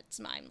here that's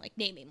mine, like,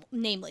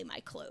 namely my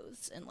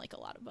clothes and, like, a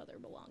lot of other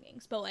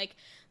belongings. But, like,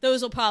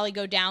 those will probably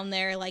go down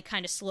there, like,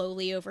 kind of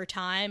slowly over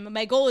time.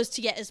 My goal is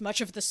to get as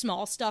much of the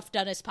small stuff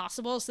done as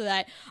possible so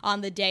that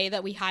on the day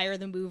that we hire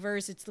the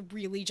movers, it's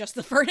really just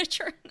the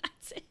furniture and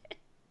that's it.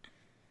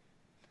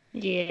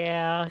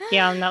 Yeah,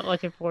 I'm not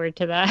looking forward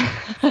to that.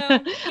 So,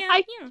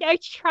 I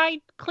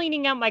tried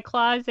cleaning out my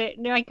closet,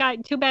 and I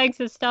got 2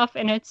 bags of stuff,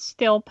 and it's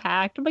still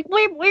packed. I'm like,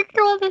 where did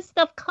all this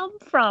stuff come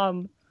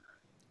from?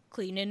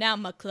 Cleaning out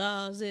my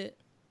closet.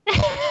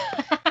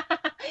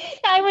 I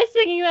was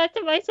singing that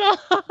to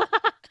myself.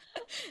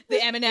 The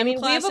Eminem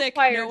classic. We've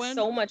acquired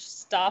so much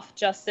stuff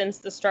just since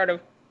the start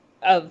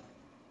of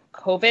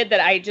COVID that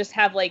I just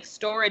have, like,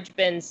 storage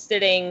bins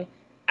sitting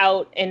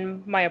out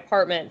in my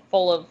apartment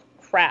full of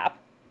crap.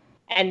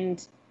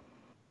 And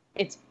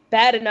it's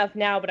bad enough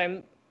now, but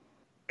I'm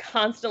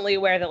constantly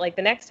aware that, like,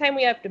 the next time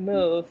we have to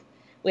move,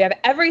 we have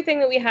everything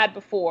that we had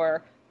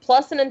before,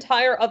 plus an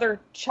entire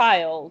other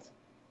child,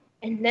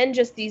 and then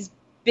just these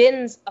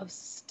bins of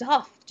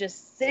stuff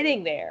just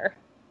sitting there.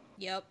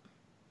 Yep.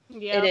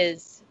 It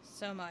is.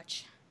 So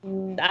much.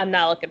 I'm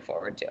not looking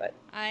forward to it.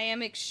 I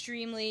am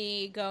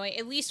extremely going,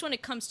 at least when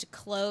it comes to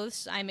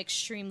clothes, I'm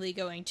extremely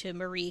going to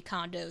Marie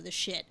Kondo the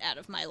shit out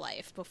of my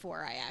life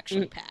before I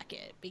actually pack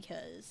it,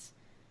 because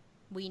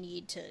we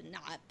need to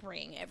not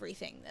bring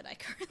everything that I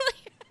currently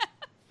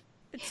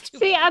have.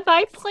 See,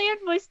 my plan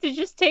was to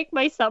just take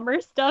my summer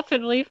stuff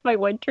and leave my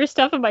winter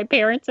stuff at my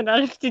parents and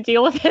not have to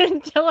deal with it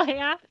until I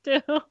have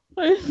to.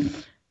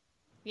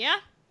 Yeah,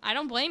 I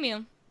don't blame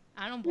you.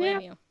 I don't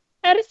blame you.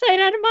 Out of sight,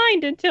 out of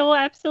mind until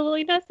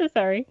absolutely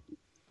necessary.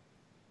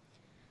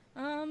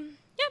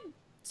 Yep.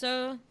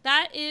 So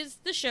that is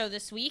the show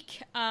this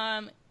week.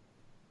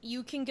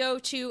 You can go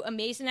to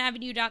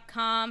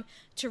AmazingAvenue.com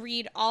to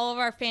read all of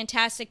our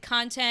fantastic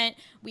content.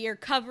 We are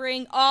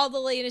covering all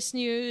the latest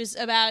news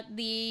about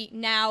the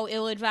now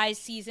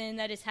ill-advised season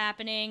that is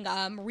happening.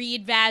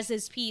 Read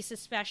Vaz's piece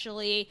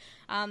especially.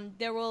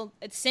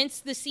 Since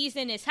the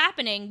season is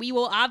happening, we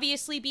will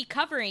obviously be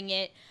covering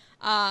it.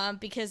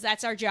 Because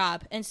that's our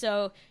job. And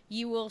so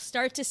you will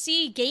start to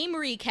see game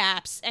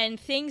recaps and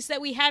things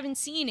that we haven't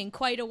seen in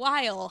quite a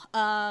while.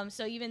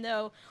 So even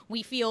though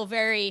we feel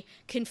very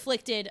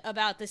conflicted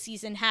about the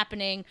season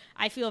happening,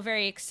 I feel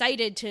very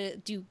excited to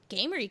do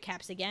game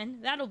recaps again.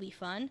 That'll be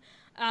fun.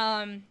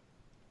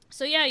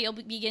 So yeah, you'll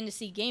begin to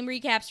see game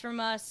recaps from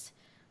us.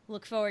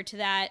 Look forward to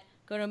that.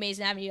 Go to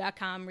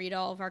AmazingAvenue.com, read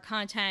all of our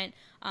content.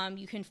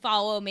 You can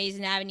follow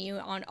Amazing Avenue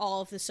on all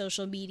of the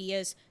social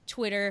medias,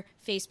 Twitter,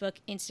 Facebook,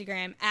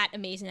 Instagram, at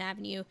Amazing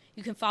Avenue.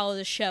 You can follow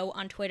the show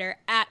on Twitter,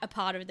 at A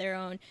Pod of Their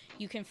Own.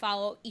 You can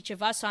follow each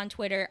of us on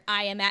Twitter.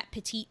 I am at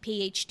Petite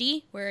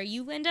PhD. Where are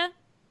you, Linda?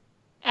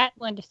 At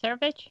Linda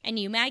Servich. And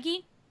you,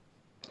 Maggie?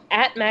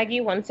 At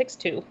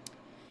Maggie162.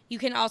 You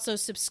can also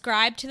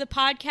subscribe to the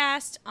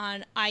podcast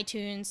on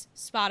iTunes,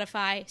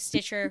 Spotify,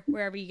 Stitcher,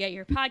 wherever you get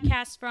your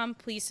podcasts from.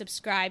 Please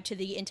subscribe to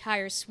the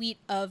entire suite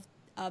of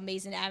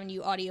Amazing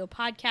Avenue audio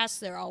podcasts.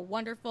 They're all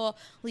wonderful.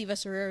 Leave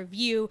us a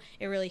review.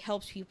 It really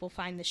helps people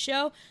find the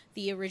show.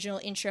 The original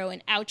intro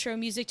and outro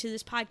music to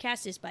this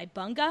podcast is by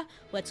Bunga.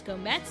 Let's go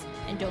Mets.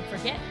 And don't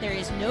forget, there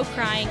is no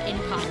crying in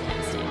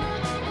podcasting.